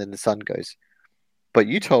bad, and then the son goes, "But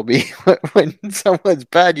you told me when someone's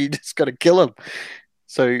bad, you just got to kill them.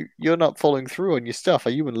 So you're not following through on your stuff. Are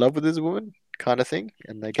you in love with this woman?" Kind of thing.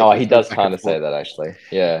 And they get Oh, this he little does back kind and of say forth. that actually.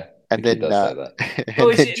 Yeah, And he then does say that. Well,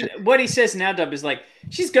 and then what he says in our dub is like,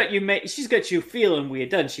 "She's got you, mate. She's got you feeling weird,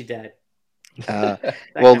 doesn't she, Dad?" That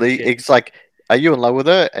well, kind of shit. it's like, "Are you in love with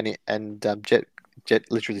her?" And Jet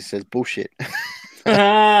literally says, "Bullshit."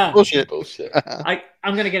 Bullshit. Bullshit.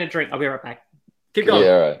 I'm gonna get a drink. I'll be right back. Keep going. Yeah,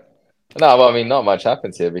 right. No, well, I mean, not much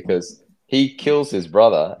happens here because he kills his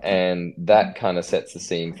brother, and that kind of sets the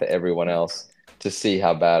scene for everyone else to see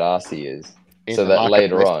how badass he is. In So the that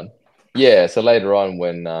later marketplace. on, so later on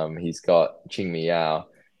when he's got Ching Miao,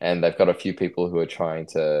 and they've got a few people who are trying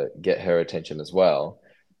to get her attention as well,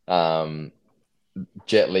 um,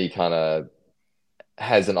 Jet Li kind of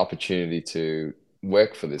has an opportunity to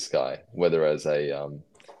work for this guy, whether as a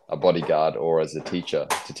bodyguard or as a teacher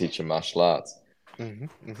to teach him martial arts.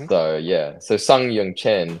 So yeah, so Sung Yung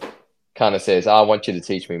Chen kind of says, "I want you to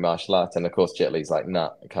teach me martial arts," and of course Jet Li's like,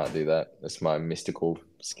 "Nah, I can't do that. It's my mystical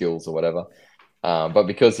skills or whatever." But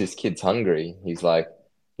because his kid's hungry, he's like,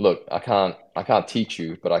 "Look, I can't teach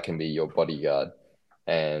you, but I can be your bodyguard."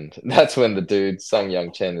 And that's when the dude Sung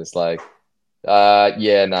Yung Chen is like,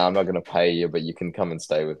 yeah, no, I'm not gonna pay you, but you can come and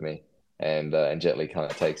stay with me." And Jet Li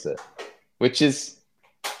kind of takes it, which is,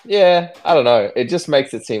 yeah, I don't know. It just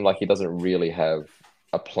makes it seem like he doesn't really have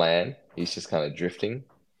a plan. He's just kind of drifting.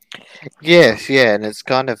 Yes, yeah, and it's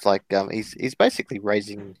kind of like he's basically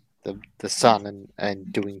raising the son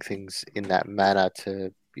and doing things in that manner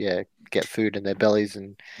to get food in their bellies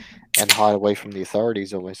and hide away from the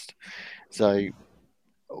authorities almost. So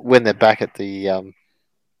when they're back at I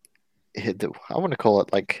want to call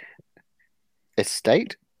it like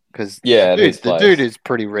estate, because Yeah, the his dude place. is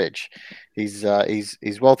pretty rich. He's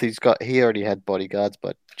wealthy. He already had bodyguards,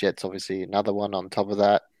 but Jet's obviously another one on top of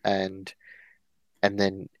that, and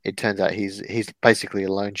then it turns out he's basically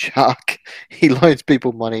a loan shark. He loans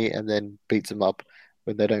people money and then beats them up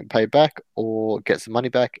when they don't pay back, or gets the money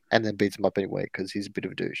back and then beats them up anyway because he's a bit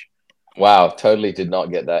of a douche. Wow, totally did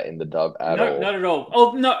not get that in the dub at No, all. not at all.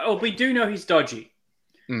 Oh no, we do know he's dodgy.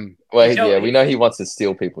 Well, You tell- yeah, we know he wants to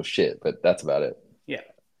steal people's shit, but that's about it. Yeah,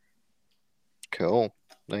 Cool.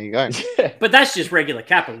 There you go. but that's just regular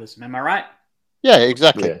capitalism. Am I right? Yeah,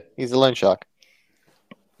 exactly. Yeah. He's a loan shark.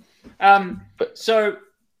 So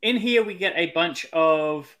in here we get a bunch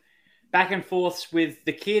of back and forths with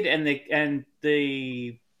the kid and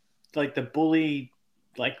the like the bully,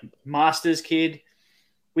 like Masters kid.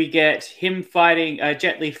 We get him fighting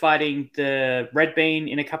Jet Li fighting the Red Bean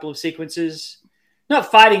in a couple of sequences. Not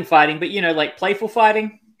fighting, but like playful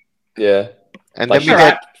fighting. Yeah. And Like, then we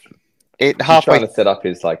get it She's halfway. trying to set up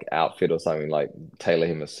his like outfit or something, like tailor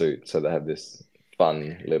him a suit, so they have this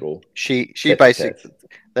fun little. She tete-a-tete. basically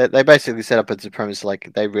they basically set up as a premise,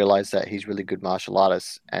 like they realize that he's really good martial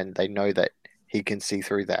artist and they know that he can see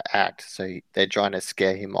through that act, so they're trying to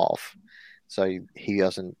scare him off so he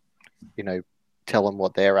doesn't tell them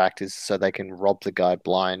what their act is, so they can rob the guy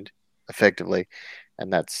blind effectively.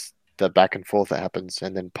 And that's the back and forth that happens.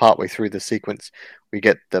 And then partway through the sequence we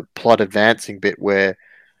get the plot advancing bit where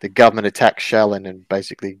the government attacks Shaolin and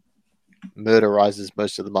basically murderizes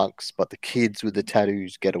most of the monks, but the kids with the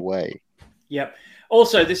tattoos get away. Yep.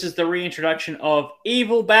 Also, this is the reintroduction of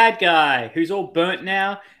evil bad guy who's all burnt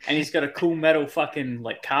now, and he's got a cool metal fucking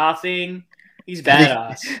like car thing. He's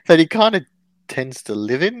badass. That he kind of tends to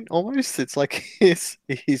live in. Almost, it's like he's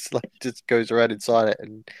like just goes around inside it,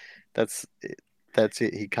 and that's it.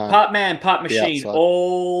 He can't. Part man, part be machine, outside.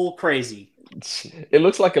 all crazy. It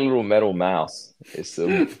looks like a little metal mouse. It's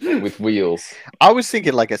with wheels. I was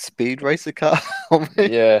thinking like a speed racer car. almost.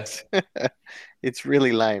 Yeah. It's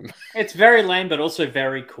really lame. It's very lame, but also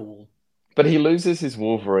very cool. But he loses his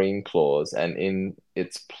Wolverine claws, and in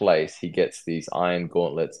its place, he gets these iron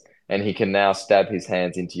gauntlets, and he can now stab his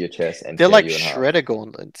hands into your chest and They're tear like you in half. shredder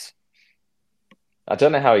gauntlets. I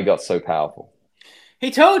don't know how he got so powerful. He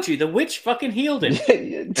told you the witch fucking healed him.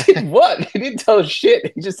 Did what? He didn't tell us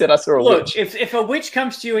shit. He just said, I saw a Look, witch. if a witch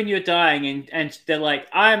comes to you and you're dying and they're like,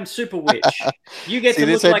 I'm super witch, you get See, to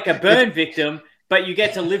this look had- like a burn victim, but you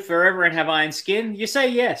get to live forever and have iron skin, you say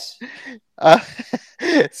yes.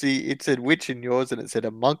 See, it said witch in yours, and it said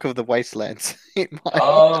a monk of the wastelands in mine.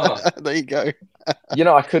 Oh. There you go. You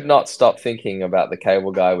know, I could not stop thinking about the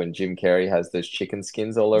cable guy when Jim Carrey has those chicken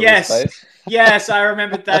skins all over Yes. his face. Yes, I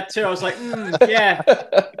remembered that too. I was like, yeah.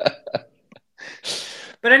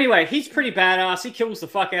 But anyway, he's pretty badass. He kills the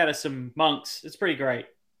fuck out of some monks. It's pretty great.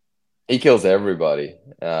 He kills everybody.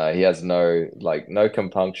 He has no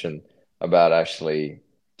compunction about actually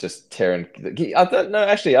just tearing. I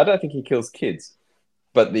don't think he kills kids,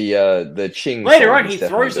 but the Ching. Later on, soldiers he definitely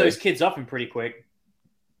throws do. those kids off him pretty quick.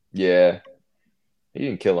 Yeah, he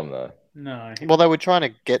didn't kill them though. No. Well, they were trying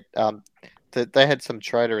to get they had some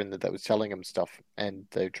trader in there that was selling them stuff, and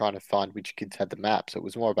they were trying to find which kids had the map. So it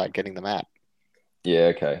was more about getting the map.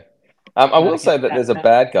 Yeah, okay. I will say that there's a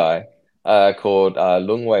bad guy called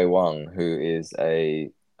Lung Wei Wang, who is I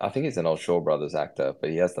think he's an old Shaw Brothers actor, but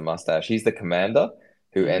he has the mustache. He's the commander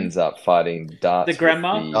who ends up fighting darts. The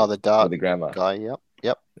grandma? The dart with the grandma guy. Yep.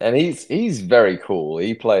 And he's very cool.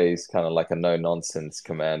 He plays kind of like a no-nonsense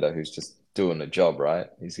commander who's just doing a job, right?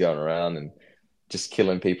 He's going around and just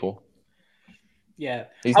killing people. Yeah.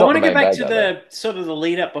 He's I not want to the get main back bad to guy, the sort of the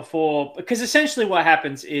lead up before, because essentially what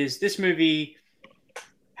happens is this movie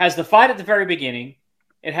has the fight at the very beginning.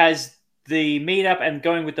 It has the meet up and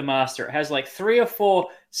going with the master. It has like 3 or 4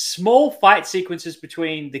 small fight sequences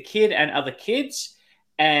between the kid and other kids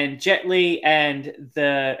and Jet Li and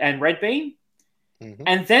Red Bean. Mhm.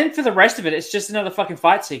 And then for the rest of it, it's just another fucking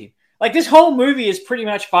fight scene. Like this whole movie is pretty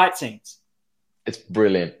much fight scenes. It's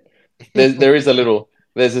brilliant.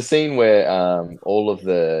 There's a scene where all of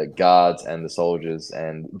the guards and the soldiers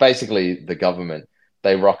and basically the government,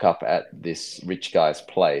 they rock up at this rich guy's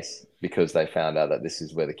place because they found out that this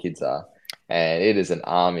is where the kids are, and it is an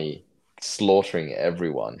army slaughtering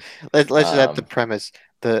everyone. Let's add the premise.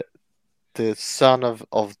 The son of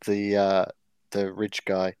the rich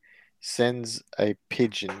guy sends a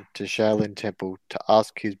pigeon to Shaolin Temple to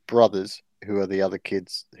ask his brothers, who are the other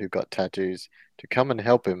kids who got tattoos, to come and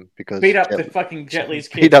help him because Beat up the fucking Jet Li's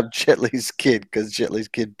kid. beat up Jet Li's kid because Jet Li's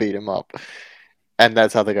kid beat him up, and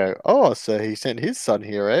that's how they go. Oh, so he sent his son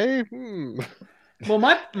here, eh? Well,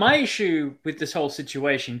 my issue with this whole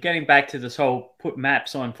situation, getting back to this whole put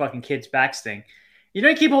maps on fucking kids' backs thing, you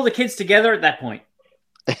don't keep all the kids together at that point.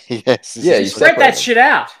 Yes. Yeah, you Spread separate that them. shit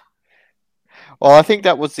out. Well, I think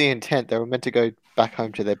that was the intent. They were meant to go back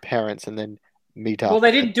home to their parents and then meet up. Well,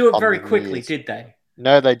 they didn't do it on very the quickly, years. did they?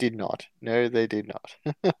 No, they did not. No, they did not.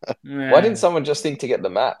 Why didn't someone just think to get the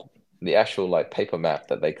map, the actual like paper map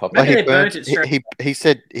that they copied? Maybe Well, they burnt it straight. he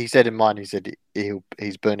said in mine. He said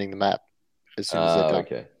he's burning the map as soon as they're done.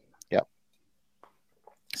 Okay.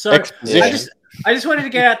 So Exposition. I just wanted to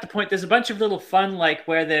get out the point. There's a bunch of little fun, like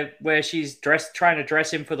where she's trying to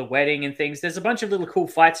dress him for the wedding and things. There's a bunch of little cool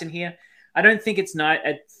fights in here. I don't think it's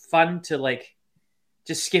fun to like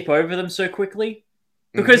just skip over them so quickly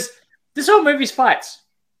because this whole movie's fights.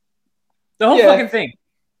 The whole fucking thing.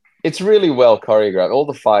 It's really well choreographed. All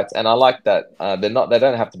the fights, and I like that they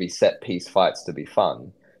don't have to be set piece fights to be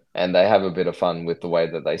fun, and they have a bit of fun with the way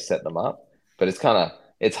that they set them up. But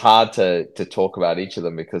it's hard to talk about each of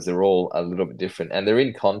them because they're all a little bit different and they're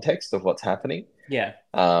in context of what's happening. Yeah.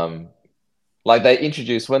 Like they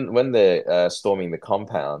introduce when they're storming the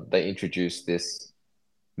compound, they introduce this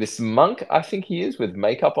monk, I think he is, with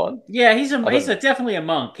makeup on. Yeah, he's definitely a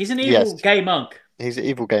monk. He's an evil gay monk. He's an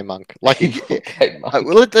evil gay monk. Like Okay, monk.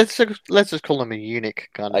 well, let's just call him a eunuch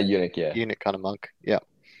kind A of eunuch, yeah. eunuch kind of monk. Yeah.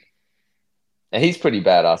 And he's pretty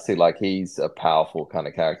badass too. Like he's a powerful kind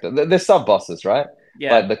of character. They're sub bosses, right?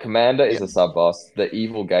 Yeah. Like the commander is a sub boss. The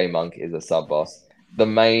evil gay monk is a sub boss. The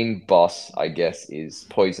main boss, I guess, is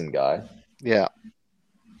Poison Guy. Yeah.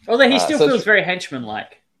 Although he still so feels very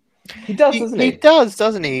henchman-like. He does, doesn't he? He does,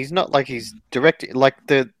 doesn't he? He's not like he's directing like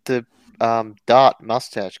the dart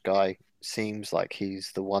mustache guy. seems like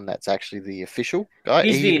he's the one that's actually the official guy.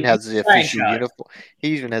 He's He the even has the guy in official charge. uniform. He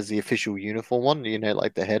even has the official uniform on.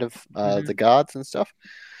 Like the head of Mhm. the guards and stuff.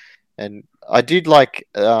 And I did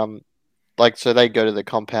so they go to the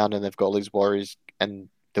compound and they've got all these warriors and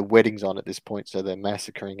the wedding's on at this point, so they're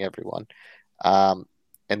massacring everyone.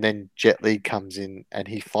 And then Jet Li comes in and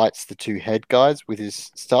he fights the two head guys with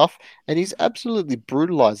his staff, and he's absolutely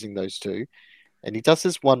brutalizing those two. And he does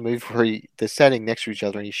this one move where they're standing next to each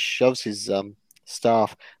other and he shoves his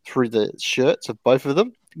staff through the shirts of both of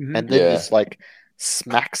them, Mhm. and then Yeah. just like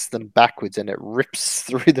smacks them backwards and it rips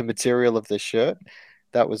through the material of the shirt.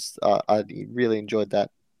 That was I really enjoyed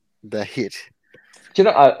the hit. Do you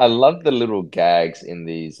know, I love the little gags in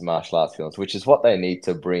these martial arts films, which is what they need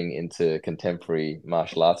to bring into contemporary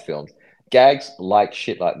martial arts films. Gags like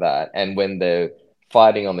shit like that, and when they're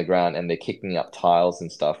fighting on the ground and they're kicking up tiles and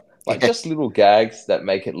stuff, like Yeah. just little gags that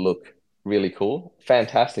make it look really cool,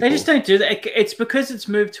 fantastic. They just don't do that. It's because it's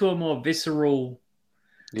moved to a more visceral.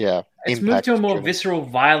 Yeah, It's moved to a more impact-driven. visceral,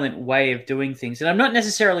 violent way of doing things, and I'm not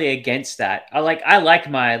necessarily against that. I like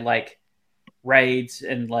my raids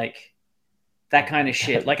and that kind of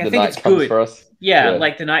shit. Like I The think night it's comes good. for us. Yeah, Yeah.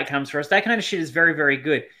 like the night comes for us. That kind of shit is very, very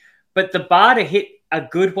good. But the bar to hit a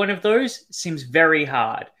good one of those seems very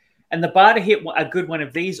hard, and the bar to hit a good one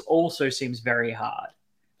of these also seems very hard.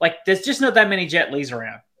 Like there's just not that many Jet Lis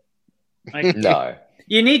around. Like, No.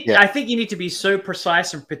 you need. Yeah. I think you need to be so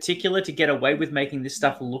precise and particular to get away with making this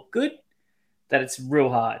stuff look good that it's real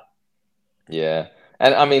hard. Yeah.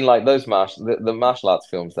 And I mean, like the martial arts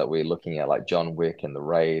films that we're looking at, like John Wick and The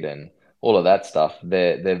Raid and all of that stuff,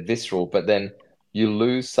 they're visceral, but then you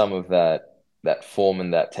lose some of that form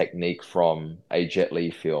and that technique from a Jet Li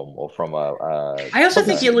film or from I also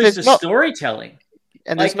think you lose There's the not- storytelling.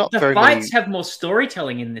 And there's not the very fights many. have more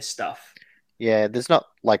storytelling in this stuff. Yeah, there's not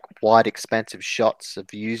like wide, expansive shots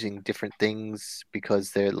of using different things because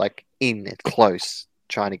they're like in it close,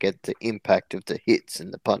 trying to get the impact of the hits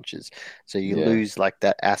and the punches. So you Yeah. lose like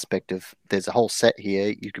that aspect of there's a whole set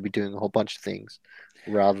here. You could be doing a whole bunch of things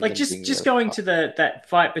rather Like than just going to that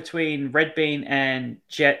fight between Red Bean and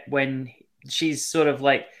Jet when she's sort of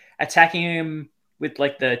like attacking him with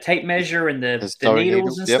like the tape measure and the throwing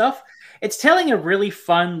needles and yep. stuff. It's telling a really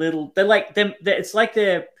fun little. They're like them. It's like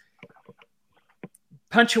they're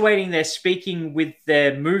punctuating their speaking with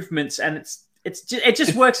their movements, and it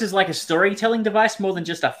just works as like a storytelling device more than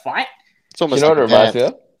just a fight. It's Do you almost know what it like a reminds me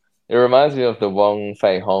dance. of? It reminds me of the Wong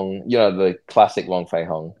Fei Hong, the classic Wong Fei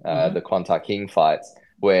Hong, the Quanta King fights,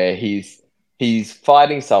 where he's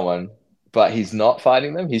fighting someone, but he's not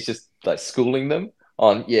fighting them. He's just like schooling them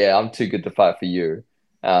on, yeah, I'm too good to fight for you,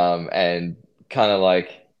 and kind of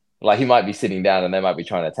like he might be sitting down and they might be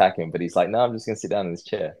trying to attack him, but he's like, no, I'm just gonna sit down in this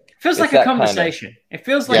chair. Feels It's like a that kind of- conversation. It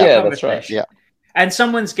feels like Yeah, a that's right. conversation. Yeah. And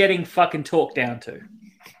someone's getting fucking talked down to.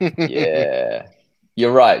 Yeah.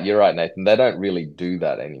 You're right, Nathan. They don't really do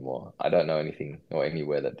that anymore. I don't know anything or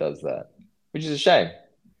anywhere that does that, which is a shame.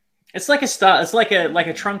 It's like a start. It's like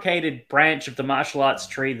a truncated branch of the martial arts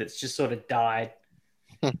tree that's just sort of died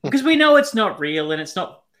because we know it's not real and it's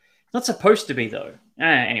not supposed to be though.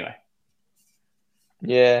 Anyway,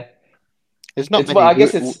 Yeah. There's not It's- many. well, I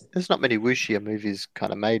guess it's- There's not many wuxia movies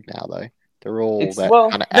kind of made now though. They're all It's- that well,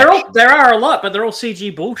 kind of there are a lot, but they're all CG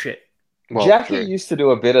bullshit. Well, Jackie true. used to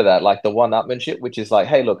do a bit of that, like the one-upmanship, which is like,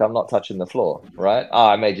 hey, look, I'm not touching the floor, right?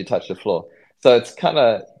 I made you touch the floor. So it's kind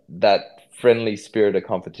of that friendly spirit of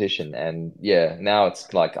competition. And yeah, now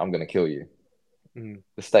it's like, I'm going to kill you. Mm.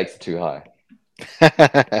 The stakes are too high.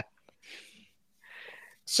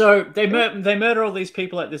 So they murder all these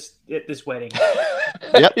people at this wedding.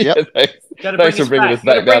 Yep. Yeah, thanks. Gotta Thanks for bringing us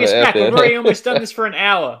back down to earth. We've already almost done this for an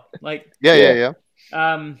hour. Like, Yeah.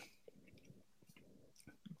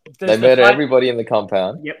 They murder everybody in the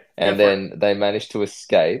compound. Yep. And then they manage to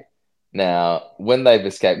escape. Now, when they've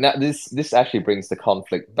escaped, now this actually brings the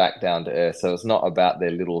conflict back down to earth. So it's not about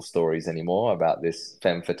their little stories anymore, about this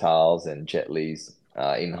femme fatales and Jet Li's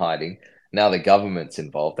in hiding. Now the government's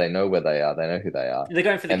involved. They know where they are. They know who they are. They're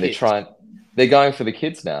going for the and kids. they're going for the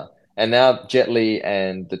kids now. And now Jet Li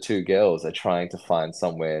and the two girls are trying to find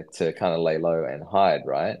somewhere to kind of lay low and hide,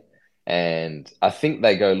 right? And I think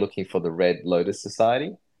they go looking for the Red Lotus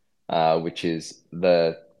Society, which is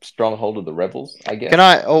the stronghold of the rebels, I guess. Can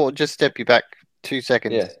I just step you back 2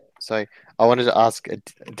 seconds? Yeah. So I wanted to ask a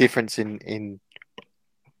difference in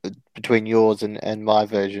between yours and my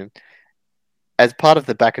version. As part of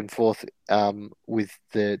the back and forth with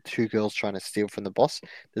the two girls trying to steal from the boss,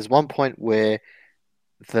 there's one point where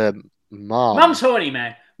the Mum's horny,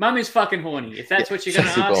 man. Mum is fucking horny. If that's what you're going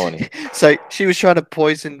to Super ask. horny. So she was trying to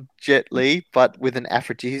poison Jet Li, but with an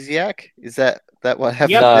aphrodisiac. Is that that what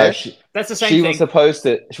happened Yep. No, there? That's the same she thing. was supposed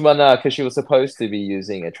to. Well, no, because she was supposed to be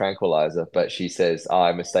using a tranquilizer, but she says,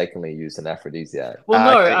 "I mistakenly used an aphrodisiac." Well,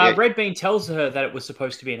 no, okay, yeah. Red Bean tells her that it was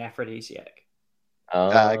supposed to be an aphrodisiac.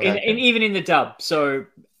 Oh, Okay. And even in the dub. So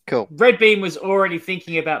Cool. Red Bean was already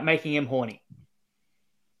thinking about making him horny.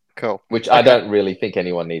 Cool. Which I don't really think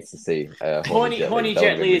anyone needs to see. Horny Jet Li. That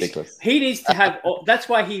Jet would've been Li is. ridiculous. He needs to have. That's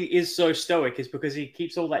why he is so stoic, is because he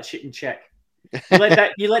keeps all that shit in check. You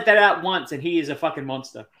let that out once, and he is a fucking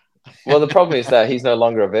monster. Well, the problem is that he's no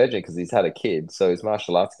longer a virgin because he's had a kid, so his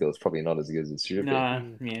martial arts skill is probably not as good as it should be. No,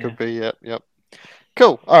 yeah. Could be. Yep.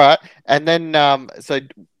 Cool. All right. And then, so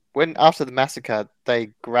when after the massacre,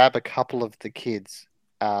 they grab a couple of the kids,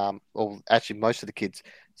 or actually most of the kids.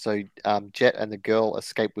 So Jet and the girl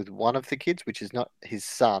escape with one of the kids, which is not his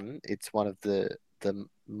son. It's one of the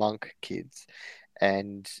monk kids,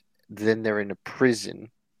 and then they're in a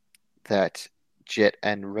prison that Jet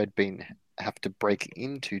and Red Bean have to break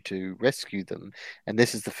into to rescue them. And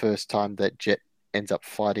this is the first time that Jet ends up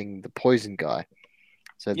fighting the poison guy.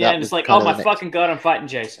 So Yeah, that and was it's like, kind oh of my fucking god, I'm fighting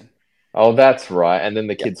Jason. Oh, that's right. And then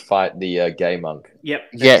the kids fight the gay monk. Yep.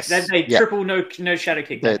 Yes. They triple no shadow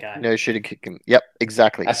kick that guy. No shooting kick him. Yep,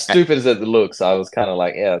 exactly. As stupid as it looks, I was kind of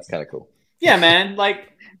like, yeah, that's kind of cool. Yeah, man.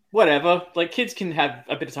 Like, whatever. Like, kids can have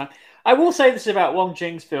a bit of time. I will say this about Wong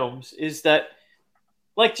Jing's films is that,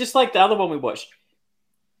 like, just like the other one we watched,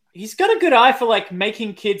 he's got a good eye for, like,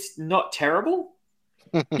 making kids not terrible.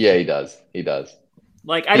 Yeah, he does. He does.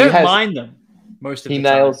 Like, I don't mind them most of the He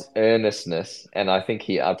time. nails earnestness, and I think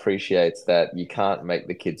he appreciates that you can't make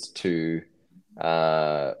the kids too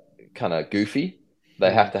kind of goofy. You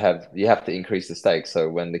have to increase the stakes. So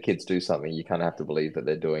when the kids do something, you kind of have to believe that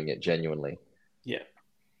they're doing it genuinely. Yeah.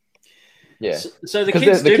 Yeah. So the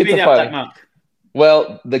kids do beat up that monk.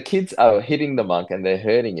 Well, the kids are hitting the monk and they're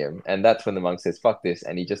hurting him, and that's when the monk says, "Fuck this,"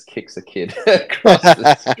 and he just kicks a kid across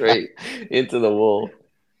the street into the wall.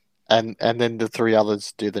 And then the three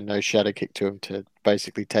others do the no shadow kick to him to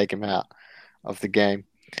basically take him out of the game.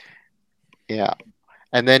 Yeah.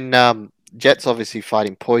 And then Jet's obviously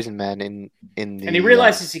fighting Poison Man in the... And he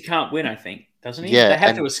realizes he can't win, I think, doesn't he? Yeah, They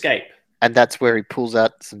have to escape. And that's where he pulls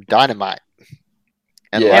out some dynamite.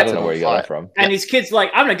 And Yeah, I lights don't know it where on he got fire. that from. And his kid's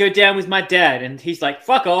like, I'm going to go down with my dad. And he's like,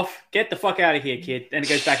 fuck off. Get the fuck out of here, kid. And it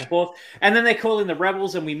goes back and forth. And then they call in the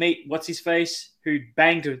rebels and we meet, what's-his-face, who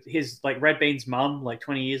banged his, like, Red Bean's mum, like,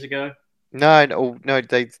 20 years ago. No,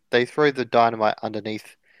 they throw the dynamite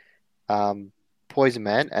underneath Poison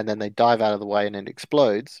Man, and then they dive out of the way and it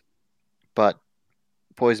explodes. But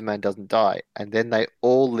Poison Man doesn't die. And then they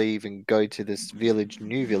all leave and go to this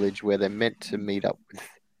new village, where they're meant to meet up with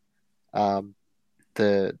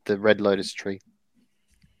the Red Lotus tree.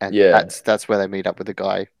 And that's where they meet up with the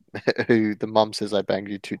guy who the mum says, I banged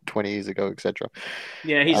you 20 years ago, etc.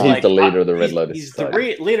 Yeah, he's the leader of the Red Lotus. He's the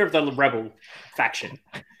leader of the rebel faction.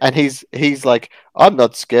 And he's like, I'm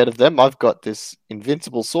not scared of them. I've got this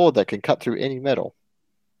invincible sword that can cut through any metal.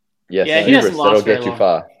 Yes, yeah, he doesn't last that'll very get you long.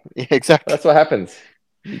 far. Yeah, exactly. That's what happens.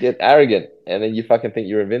 You get arrogant, and then you fucking think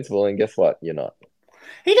you're invincible, and guess what? You're not.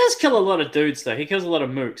 He does kill a lot of dudes, though. He kills a lot of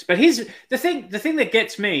mooks. But the thing that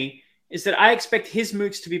gets me is that I expect his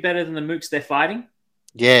mooks to be better than the mooks they're fighting.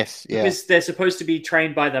 Yes, yeah. Because they're supposed to be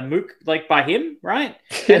trained by the mook, like by him, right?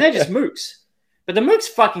 And they're just mooks. But the mooks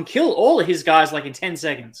fucking kill all of his guys like in 10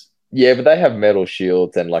 seconds. Yeah, but they have metal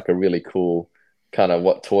shields and like a really cool kind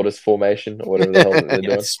of tortoise formation or whatever the hell they're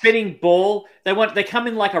doing. Spinning ball. They come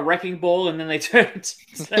in like a wrecking ball and then they turn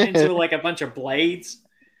into like a bunch of blades.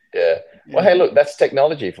 Yeah. Well, hey, look, that's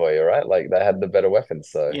technology for you, right? Like they had the better weapons,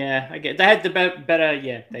 so yeah, I get they had the better.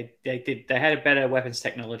 Yeah, they did. They had a better weapons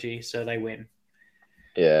technology, so they win.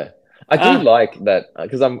 Yeah, I do like that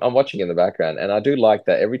because I'm watching in the background, and I do like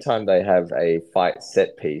that every time they have a fight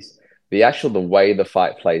set piece, the way the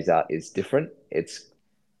fight plays out is different. It's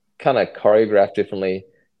kind of choreographed differently.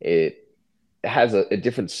 It has a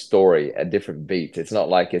different story, a different beat. It's not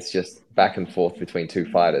like it's just back and forth between two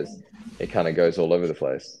fighters. It kind of goes all over the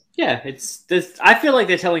place. Yeah, I feel like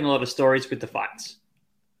they're telling a lot of stories with the fights.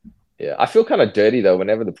 Yeah, I feel kind of dirty though.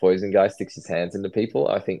 Whenever the poison guy sticks his hands into people,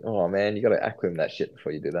 I think, oh man, you got to aquam that shit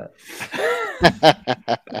before you do that.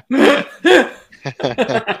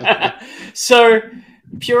 So,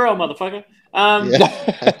 Puro, motherfucker.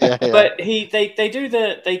 But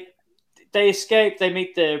they escape. They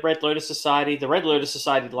meet the Red Lotus Society. The Red Lotus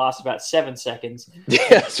Society lasts about 7 seconds. Yeah,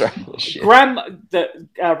 that's right. Shit.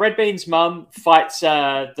 Red Bean's mum fights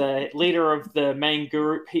the leader of the main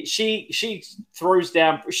group. She threw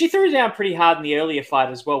down pretty hard in the earlier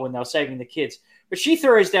fight as well when they were saving the kids. But she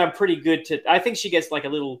throws down pretty good. I think she gets like a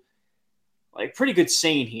little, like pretty good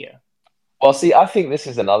scene here. Well, see, I think this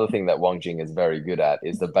is another thing that Wong Jing is very good at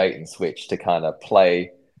is the bait and switch to kind of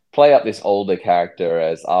play up this older character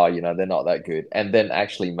as, oh, they're not that good, and then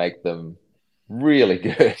actually make them really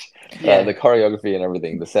good. Yeah. The choreography and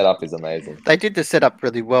everything, the setup is amazing. They did the setup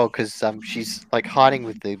really well because she's like hiding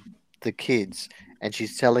with the kids, and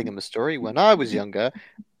she's telling them a story. When I was younger,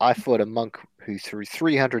 I fought a monk who threw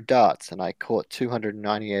 300 darts, and I caught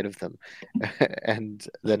 298 of them, and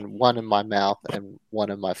then one in my mouth and one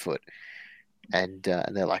in my foot. And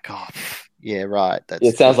they're like, "Oh, yeah, right.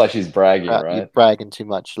 It sounds like she's bragging, right? You're bragging too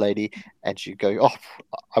much, lady." And she'd go, "Oh,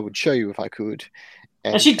 I would show you if I could."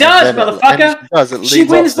 And she does, motherfucker. She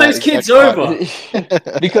wins those kids over.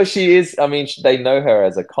 Because she is, they know her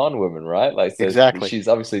as a con woman, right? Like, so exactly. She's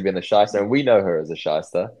obviously been a shyster, and we know her as a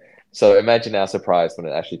shyster. So imagine our surprise when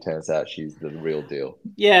it actually turns out she's the real deal.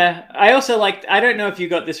 Yeah. I also I don't know if you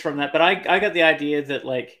got this from that, but I got the idea that,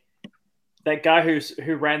 like, that guy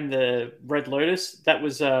who ran the Red Lotus, that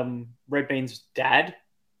was Red Bean's dad.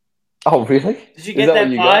 Oh, really? Did you get that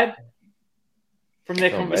vibe? From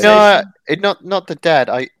their conversation? No, not the dad.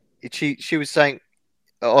 She was saying,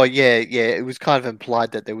 oh yeah, it was kind of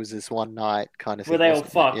implied that there was this one night kind of thing where they all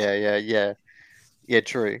fucked. Yeah,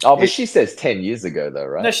 true. Oh, but she says 10 years ago though,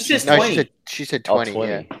 right? No, she says 20. She said 20.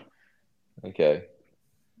 20. Yeah. Okay.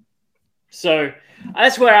 So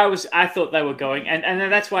that's where I thought they were going, and then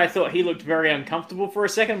that's why I thought he looked very uncomfortable for a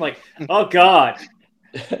second. Like, oh god.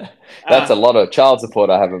 That's a lot of child support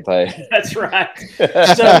I haven't paid. That's right.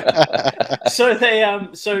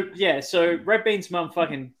 So Red Bean's mum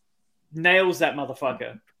fucking nails that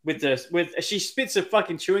motherfucker with she spits a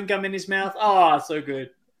fucking chewing gum in his mouth. Oh, so good.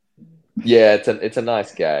 Yeah, it's a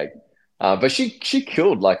nice gag. But she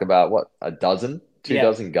killed like about two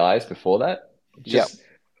dozen guys before that. Just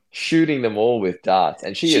shooting them all with darts,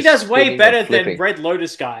 and she does way better than Red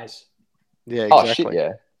Lotus guys. Yeah, exactly.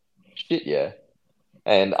 Oh shit yeah.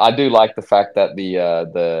 And I do like the fact that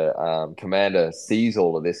the commander sees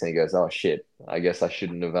all of this and he goes, "Oh shit! I guess I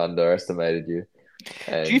shouldn't have underestimated you."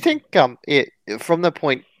 And do you think from the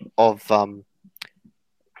point of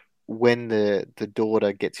when the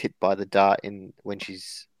daughter gets hit by the dart when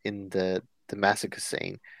she's in the massacre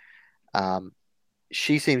scene,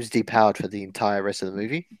 she seems depowered for the entire rest of the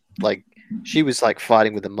movie? Like, she was like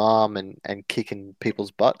fighting with the mom and kicking people's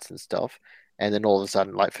butts and stuff, and then all of a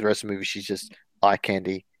sudden, like, for the rest of the movie, she's just eye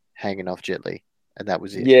candy hanging off Jet and that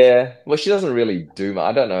was it. Yeah, well, she doesn't really do much.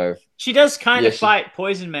 I don't know. She does kind of fight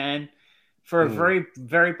Poison Man for a very,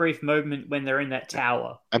 very brief moment when they're in that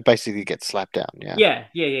tower, and basically get slapped down. Yeah.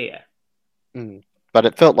 But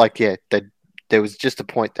it felt like there was just a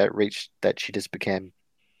point that reached that she just became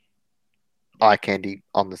eye candy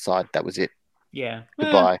on the side. That was it. Yeah.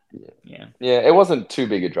 Goodbye. Yeah. It wasn't too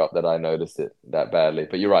big a drop that I noticed it that badly.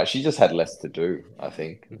 But you're right. She just had less to do, I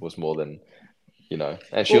think. It was more than,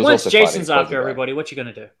 And she was once also Jason's after everybody, what you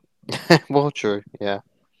going to do? Well, true. Yeah.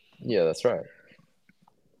 Yeah, that's right.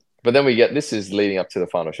 But then this is leading up to the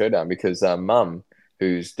final showdown because Mum,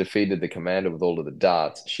 who's defeated the commander with all of the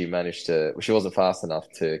darts, she wasn't fast enough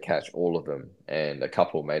to catch all of them, and a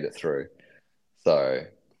couple made it through. So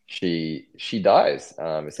she dies,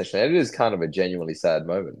 essentially. And it is kind of a genuinely sad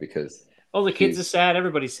moment because all the kids are sad,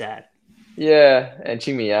 everybody's sad. Yeah, and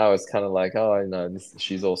Ching Miao is kind of like, oh no,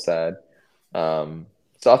 she's all sad. So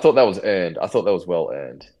I thought that was earned. I thought that was well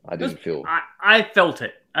earned. I felt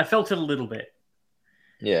it. I felt it a little bit.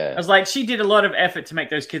 Yeah. I was like, she did a lot of effort to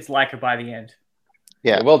make those kids like her by the end.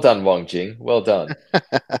 Yeah. Well done, Wong Jing. Well done.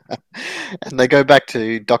 And they go back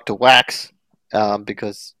to Dr. Wax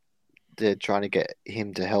because they're trying to get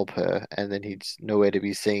him to help her, and then he's nowhere to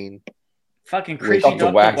be seen. Fucking creepy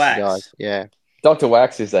Dr. Wax. Yeah. Dr.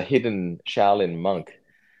 Wax is a hidden Shaolin monk.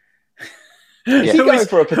 Is he going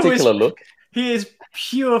for a particular look? He is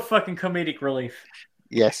pure fucking comedic relief.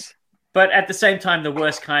 Yes. But at the same time, the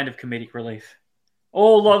worst kind of comedic relief.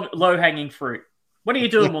 All low-hanging fruit. What are you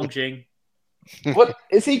doing, Wong Jing? What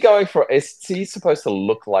is he going for? Is he supposed to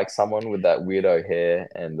look like someone with that weirdo hair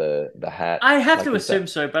and the hat? I have to assume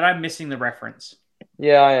so, but I'm missing the reference.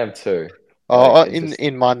 Yeah, I am too. Oh,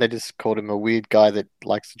 in mine, they just called him a weird guy that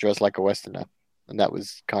likes to dress like a Westerner, and that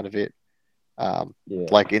was kind of it.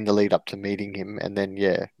 Like in the lead up to meeting him, and then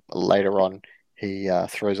later on, he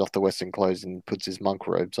throws off the Western clothes and puts his monk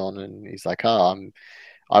robes on, and he's like,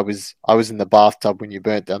 I was in the bathtub when you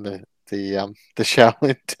burnt down the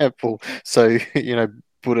Shaolin temple, so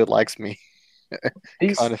Buddha likes me.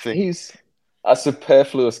 Kind of thing. He's a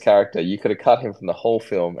superfluous character. You could have cut him from the whole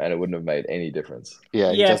film, and it wouldn't have made any difference.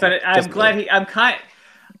 Yeah, but I'm glad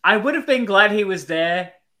I would have been glad he was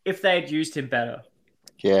there if they had used him better.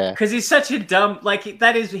 Yeah, because he's such a dumb.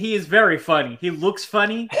 He is very funny. He looks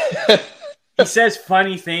funny. He says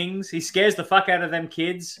funny things. He scares the fuck out of them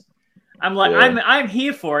kids. I'm like, I'm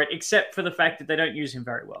here for it, except for the fact that they don't use him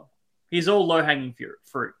very well. He's all low hanging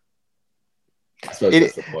fruit. I suppose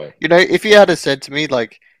that's the point. You know, if you had said to me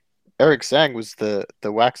like Eric Sang was the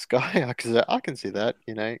wax guy, I can see that,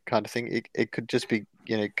 you know, kind of thing. It could just be,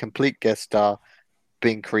 you know, complete guest star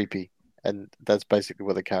being creepy, and that's basically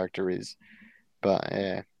what the character is.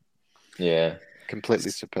 But yeah,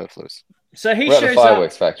 completely superfluous. So he We're at shows the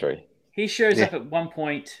fireworks up. factory. He shows up at one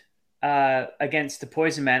point against the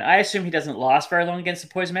Poison Man. I assume he doesn't last very long against the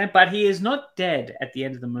Poison Man, but he is not dead at the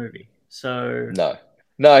end of the movie. So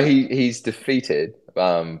no, he's defeated.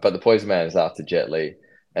 But the Poison Man is after Jet Li,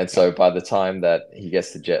 and so by the time that he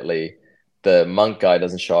gets to Jet Li, the monk guy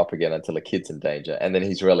doesn't show up again until a kid's in danger, and then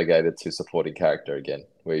he's relegated to supporting character again,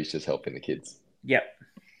 where he's just helping the kids. Yep.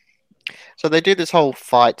 So they do this whole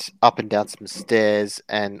fight up and down some stairs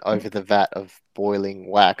and over the vat of boiling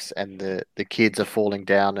wax, and the kids are falling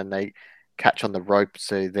down and they catch on the rope.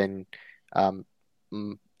 So then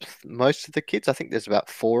most of the kids, I think there's about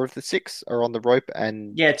 4 of the 6 are on the rope,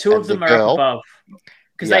 and two of them are up above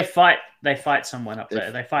because they fight someone up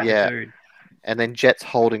there. They fight the dude, and then Jet's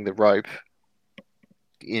holding the rope,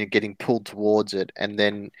 you know, getting pulled towards it, and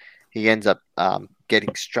then he ends up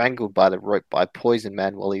getting strangled by the rope by Poison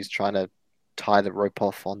Man while he's trying to tie the rope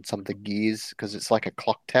off on some of the gears, because it's like a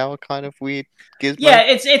clock tower kind of weird gizmo. Yeah,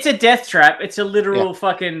 it's a death trap. It's a literal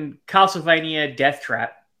fucking Castlevania death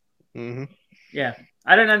trap. Mm-hmm. Yeah.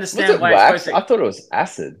 I don't understand why wax? it's supposed to... I thought it was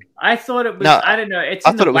acid. I thought it was... No, I don't know. I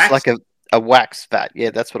thought it was like a wax vat. Yeah,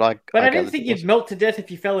 that's what I... But I didn't think you'd melt to death if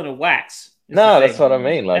you fell in a wax. No, that's what I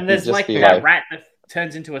mean. Like, and there's like that rat that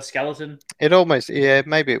turns into a skeleton. It almost... Yeah,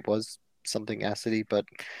 maybe it was something acidy, but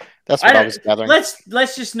that's what I was gathering.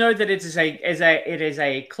 Let's just know that it is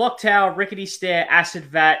a clock tower, rickety stair, acid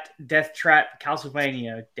vat, death trap,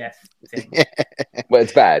 Castlevania death thing. Well,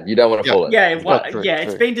 it's bad. You don't want to fall in. Yeah,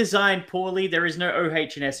 it's been designed poorly. There is no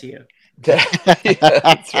OH&S here.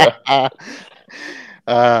 That's right.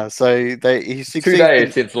 So he succeeds 2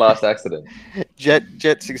 days since last accident.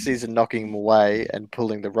 Jet succeeds in knocking him away and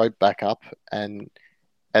pulling the rope back up, and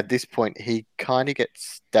at this point, he kind of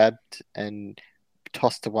gets stabbed and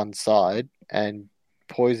tossed to one side, and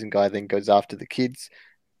Poison Guy then goes after the kids,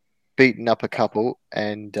 beating up a couple,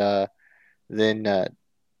 and then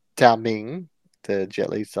Tao Ming, the Jet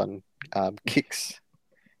Li son,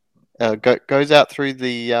 goes out through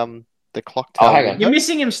the clock tower. Oh, hang on. You're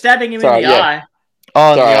missing him stabbing him in the eye.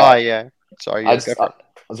 Oh, in the eye, yeah. Sorry, I just want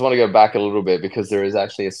to go back a little bit, because there is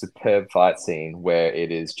actually a superb fight scene where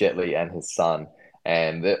it is Jet Li and his son.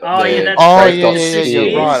 And you're right.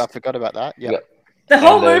 I forgot about that. Yeah. The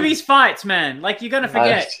whole movie's fights, man. Like, you're gonna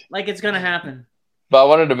forget. Like, it's gonna happen. But I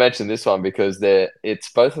wanted to mention this one because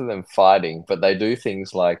it's both of them fighting, but they do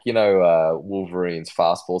things like, you know, Wolverine's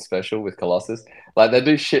fastball special with Colossus. Like, they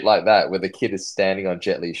do shit like that where the kid is standing on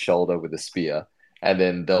Jet Li's shoulder with a spear, and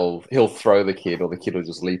then he'll throw the kid, or the kid will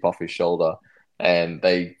just leap off his shoulder, and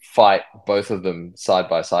they fight both of them side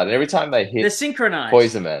by side. And every time they hit, they're synchronized.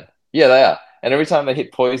 Poison Man, yeah, they are. And every time they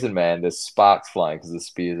hit Poison Man, there's sparks flying because the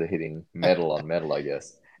spears are hitting metal on metal, I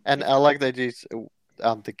guess. And I like they do.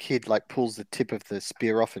 The kid like pulls the tip of the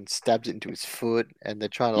spear off and stabs it into his foot, and they're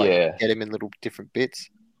trying to get him in little different bits.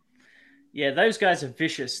 Yeah, those guys are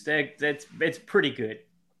vicious. It's pretty good.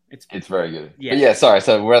 It's very good. Yeah. But yeah, sorry.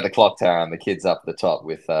 So we're at the clock tower, and the kid's up the top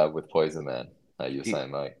with Poison Man. You were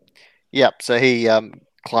saying, mate. Yep. So he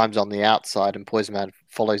climbs on the outside, and Poison Man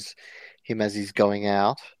follows him as he's going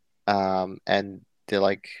out. And they're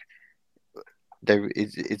like,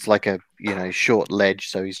 it's like a short ledge,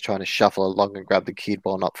 so he's trying to shuffle along and grab the kid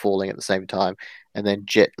while not falling at the same time. And then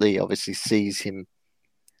Jet Li obviously sees him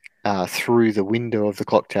through the window of the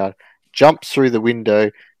clock tower, jumps through the window,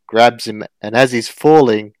 grabs him, and as he's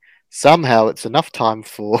falling, somehow it's enough time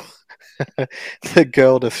for the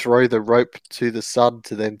girl to throw the rope to the sun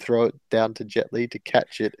to then throw it down to Jet Li to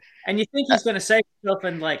catch it. And you think he's going to save himself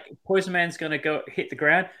and like Poison Man's going to go hit the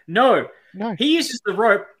ground? No. He uses the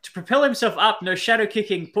rope to propel himself up, no shadow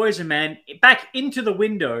kicking Poison Man back into the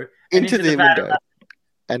window. Into the window.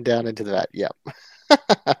 And down into the vat, yep.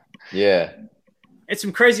 Yeah. It's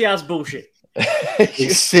some crazy ass bullshit.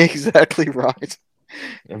 It's exactly right.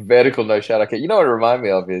 A vertical no shadow kick. You know what it reminded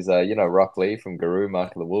me of is Rock Lee from Garou,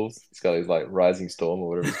 Mark of the Wolves. He's got his like Rising Storm or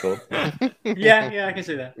whatever it's called. yeah, I can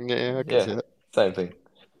see that. Yeah, I can see that. Same thing.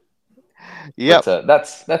 Yeah,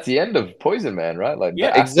 that's the end of Poison Man, right? Like,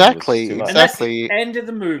 exactly. And that's the end of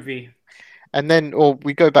the movie. And then,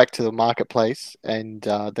 we go back to the marketplace, and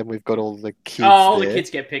then we've got all the kids. All the kids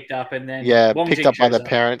get picked up, and then Wong picked up by their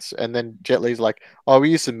parents, and then Jet Li's like, "Oh,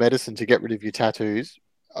 we use some medicine to get rid of your tattoos."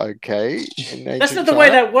 Okay. That's not the way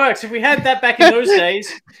that works. If we had that back in those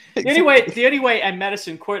days, the only way a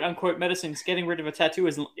medicine, quote unquote medicine, is getting rid of a tattoo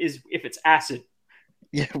is if it's acid.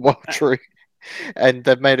 Yeah, well, true. And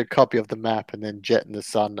they've made a copy of the map, and then Jet and the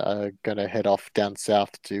Sun are going to head off down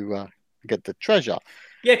south to get the treasure.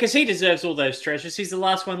 Yeah, because he deserves all those treasures. He's the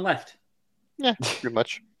last one left. Yeah, pretty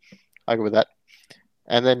much. I go with that.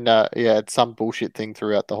 And then, it's some bullshit thing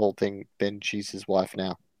throughout the whole thing. Then she's his wife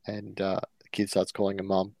now, and the kid starts calling her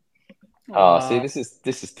mom. Oh, see, this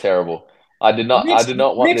is terrible. I did not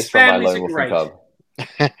want this from my lone wolf and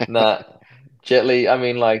cub. Nah, Jet Li. I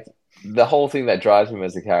mean, like the whole thing that drives him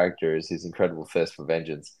as a character is his incredible thirst for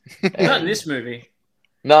vengeance. Not in this movie.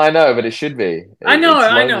 No, I know, but it should be. I know.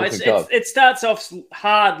 It starts off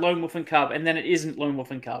hard Lone Wolf and Cub, and then it isn't Lone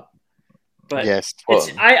Wolf and Cub. But yes,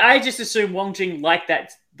 I just assume Wong Jing liked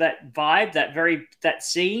that vibe, that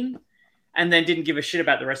scene, and then didn't give a shit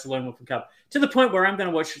about the rest of Lone Wolf and Cub. To the point where I'm going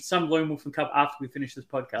to watch some Lone Wolf and Cub after we finish this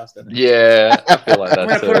podcast. I think. Yeah, I feel like that. I'm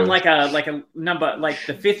going to put on like a number, like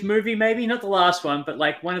the 5th movie, maybe not the last one, but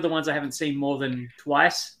like one of the ones I haven't seen more than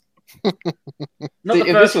twice. Not the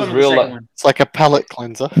first one, or the second one. It's like a palate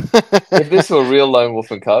cleanser. If this were real Lone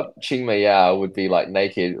Wolf and Cub, Ching Mei Yao would be like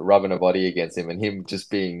naked, rubbing her body against him, and him just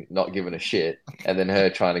being not giving a shit, and then her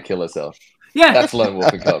trying to kill herself. Yeah, that's Lone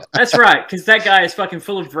Wolf and Cub. That's right, because that guy is fucking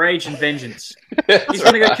full of rage and vengeance. He's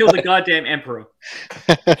gonna go kill the goddamn emperor.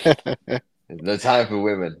 There's no time for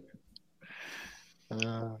women.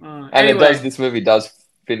 And anyway. This movie does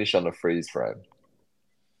finish on a freeze frame.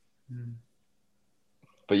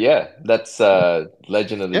 But yeah, that's new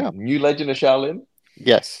Legend of Shaolin.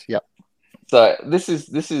 Yes, yep. So this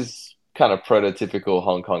is kind of prototypical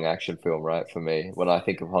Hong Kong action film, right? For me, when I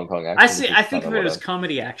think of Hong Kong action, I think of it as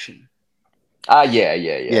comedy action. Yeah,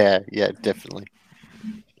 definitely.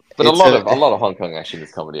 But a lot of Hong Kong action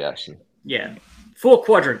is comedy action. Yeah, 4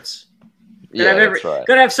 quadrants. That's right.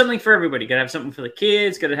 Got to have something for everybody. Got to have something for the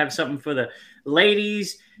kids. Got to have something for the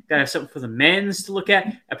ladies. Got to have something for the men's to look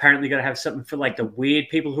at. Apparently, got to have something for like the weird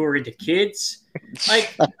people who are into kids.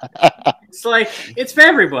 Like, it's for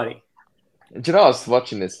everybody. Do you know, I was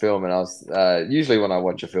watching this film, and I was usually when I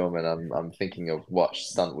watch a film and I'm thinking of what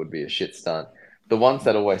stunt would be a shit stunt. The ones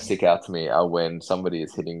that always stick out to me are when somebody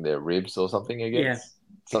is hitting their ribs or something against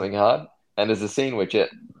something hard. And there's a scene where it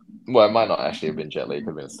might not actually have been Jet Li, it could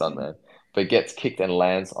have been a stuntman, but gets kicked and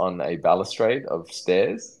lands on a balustrade of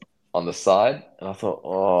stairs on the side. And I thought,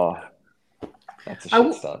 oh, that's a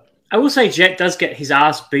shit stunt. I will say Jet does get his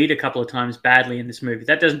ass beat a couple of times badly in this movie.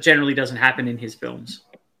 That generally doesn't happen in his films.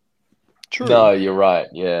 True. No, you're right.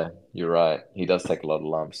 Yeah, you're right. He does take a lot of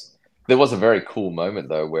lumps. There was a very cool moment,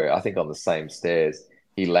 though, where I think on the same stairs,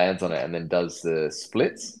 he lands on it and then does the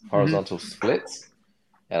splits, horizontal splits.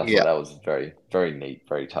 And I thought that was very, very neat,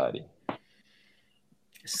 very tidy.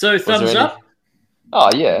 So, thumbs up? Oh,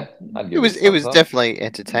 yeah. It was definitely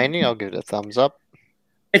entertaining. I'll give it a thumbs up.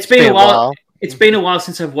 It's been a while. It's been a while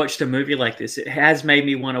since I've watched a movie like this. It has made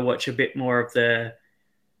me want to watch a bit more of the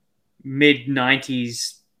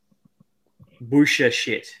mid-90s Busha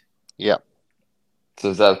shit. Yeah. So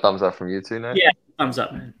is that a thumbs up from you two now? Yeah, thumbs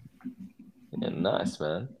up, man. Yeah, nice,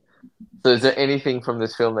 man. So is there anything from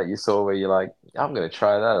this film that you saw where you're like, I'm going to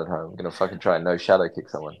try that at home. I'm going to fucking try and no shadow kick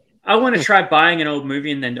someone? I want to try buying an old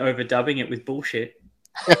movie and then overdubbing it with bullshit.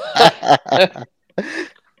 Yeah,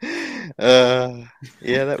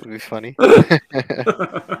 that would be funny.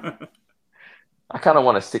 I kind of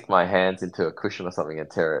want to stick my hands into a cushion or something and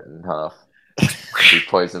tear it in half. Be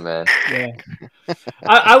Poison Man. Yeah.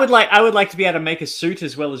 I would like to be able to make a suit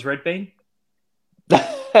as well as Red Bean.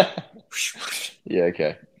 Yeah,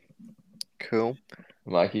 okay. Cool.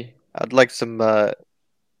 Mikey? I'd like some I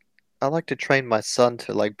like to train my son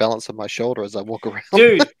to like balance on my shoulder as I walk around.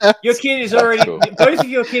 Dude, your kid is already both of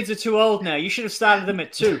your kids are too old now. You should have started them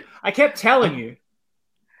at 2. I kept telling you.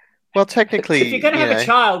 Well, technically, if you're gonna have a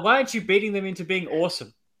child, why aren't you beating them into being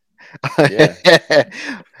awesome? Yeah.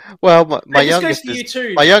 Well, my youngest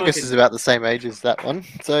is about the same age as that one.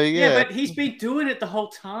 So yeah, but he's been doing it the whole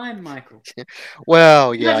time, Michael.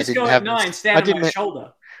 Well, yeah, I didn't have him stand on my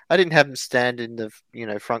shoulder. I didn't have him stand in the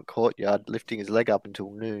front courtyard lifting his leg up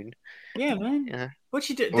until noon. Yeah, man. Yeah. What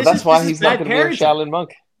you do? Well, that's why he's not going to be a Shaolin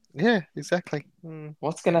monk. Yeah, exactly.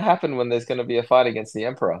 What's going to happen when there's going to be a fight against the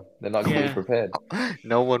Emperor? They're not going to be prepared.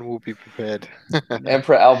 No one will be prepared.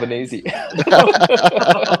 Emperor Albanese. It's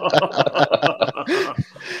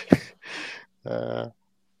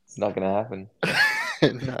not going to happen.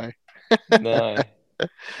 No.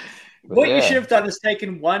 What you should have done is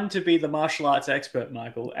taken one to be the martial arts expert,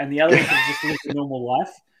 Michael, and the other to just live a normal life.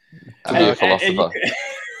 To be a philosopher.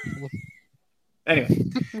 Anyway.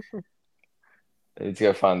 You need to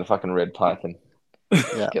go find the fucking red python.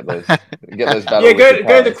 Yeah. Get those battle Yeah, wizard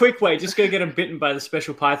go the powers. quick way. Just go get him bitten by the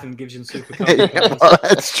special python. Gives you super Yeah, powers. well,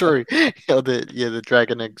 that's true. The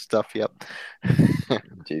dragon egg stuff. Yep.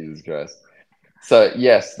 Jesus Christ. So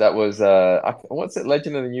yes, that was what's it?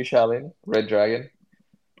 Legend of the New Shaolin, Red Dragon,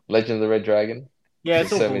 Legend of the Red Dragon. Yeah,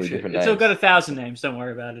 it's There's all so many bullshit. different It's all names. got 1,000 names. Don't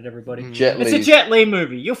worry about it, everybody. Jet It's a Li's- Jet Li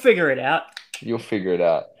movie. You'll figure it out. You'll figure it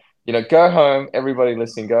out. You know, go home, everybody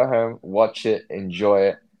listening, go home, watch it, enjoy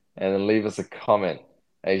it, and then leave us a comment.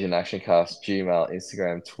 Asian Action Cast, Gmail,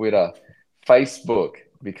 Instagram, Twitter, Facebook,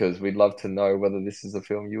 because we'd love to know whether this is a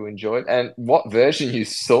film you enjoyed and what version you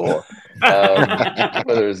saw,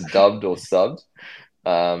 whether it's dubbed or subbed.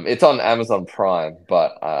 It's on Amazon Prime,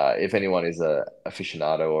 but if anyone is a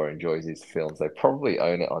aficionado or enjoys these films, they probably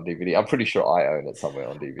own it on DVD. I'm pretty sure I own it somewhere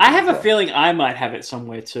on DVD. I have as a well. feeling I might have it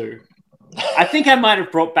somewhere too. I think I might have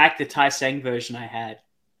brought back the Tai Seng version I had.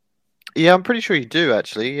 Yeah, I'm pretty sure you do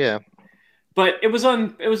actually. Yeah. But it was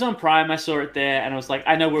on Prime. I saw it there, and I was like,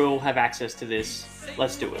 I know we all have access to this.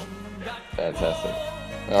 Let's do it. Fantastic.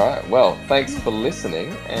 All right. Well, thanks for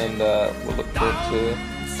listening, and we'll look forward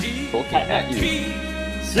to talking at you.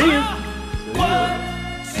 See you.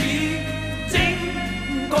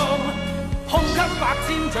 胸襟百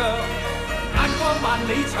千丈，眼光萬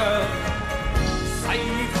里長，誓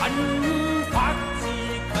奮發自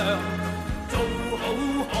強。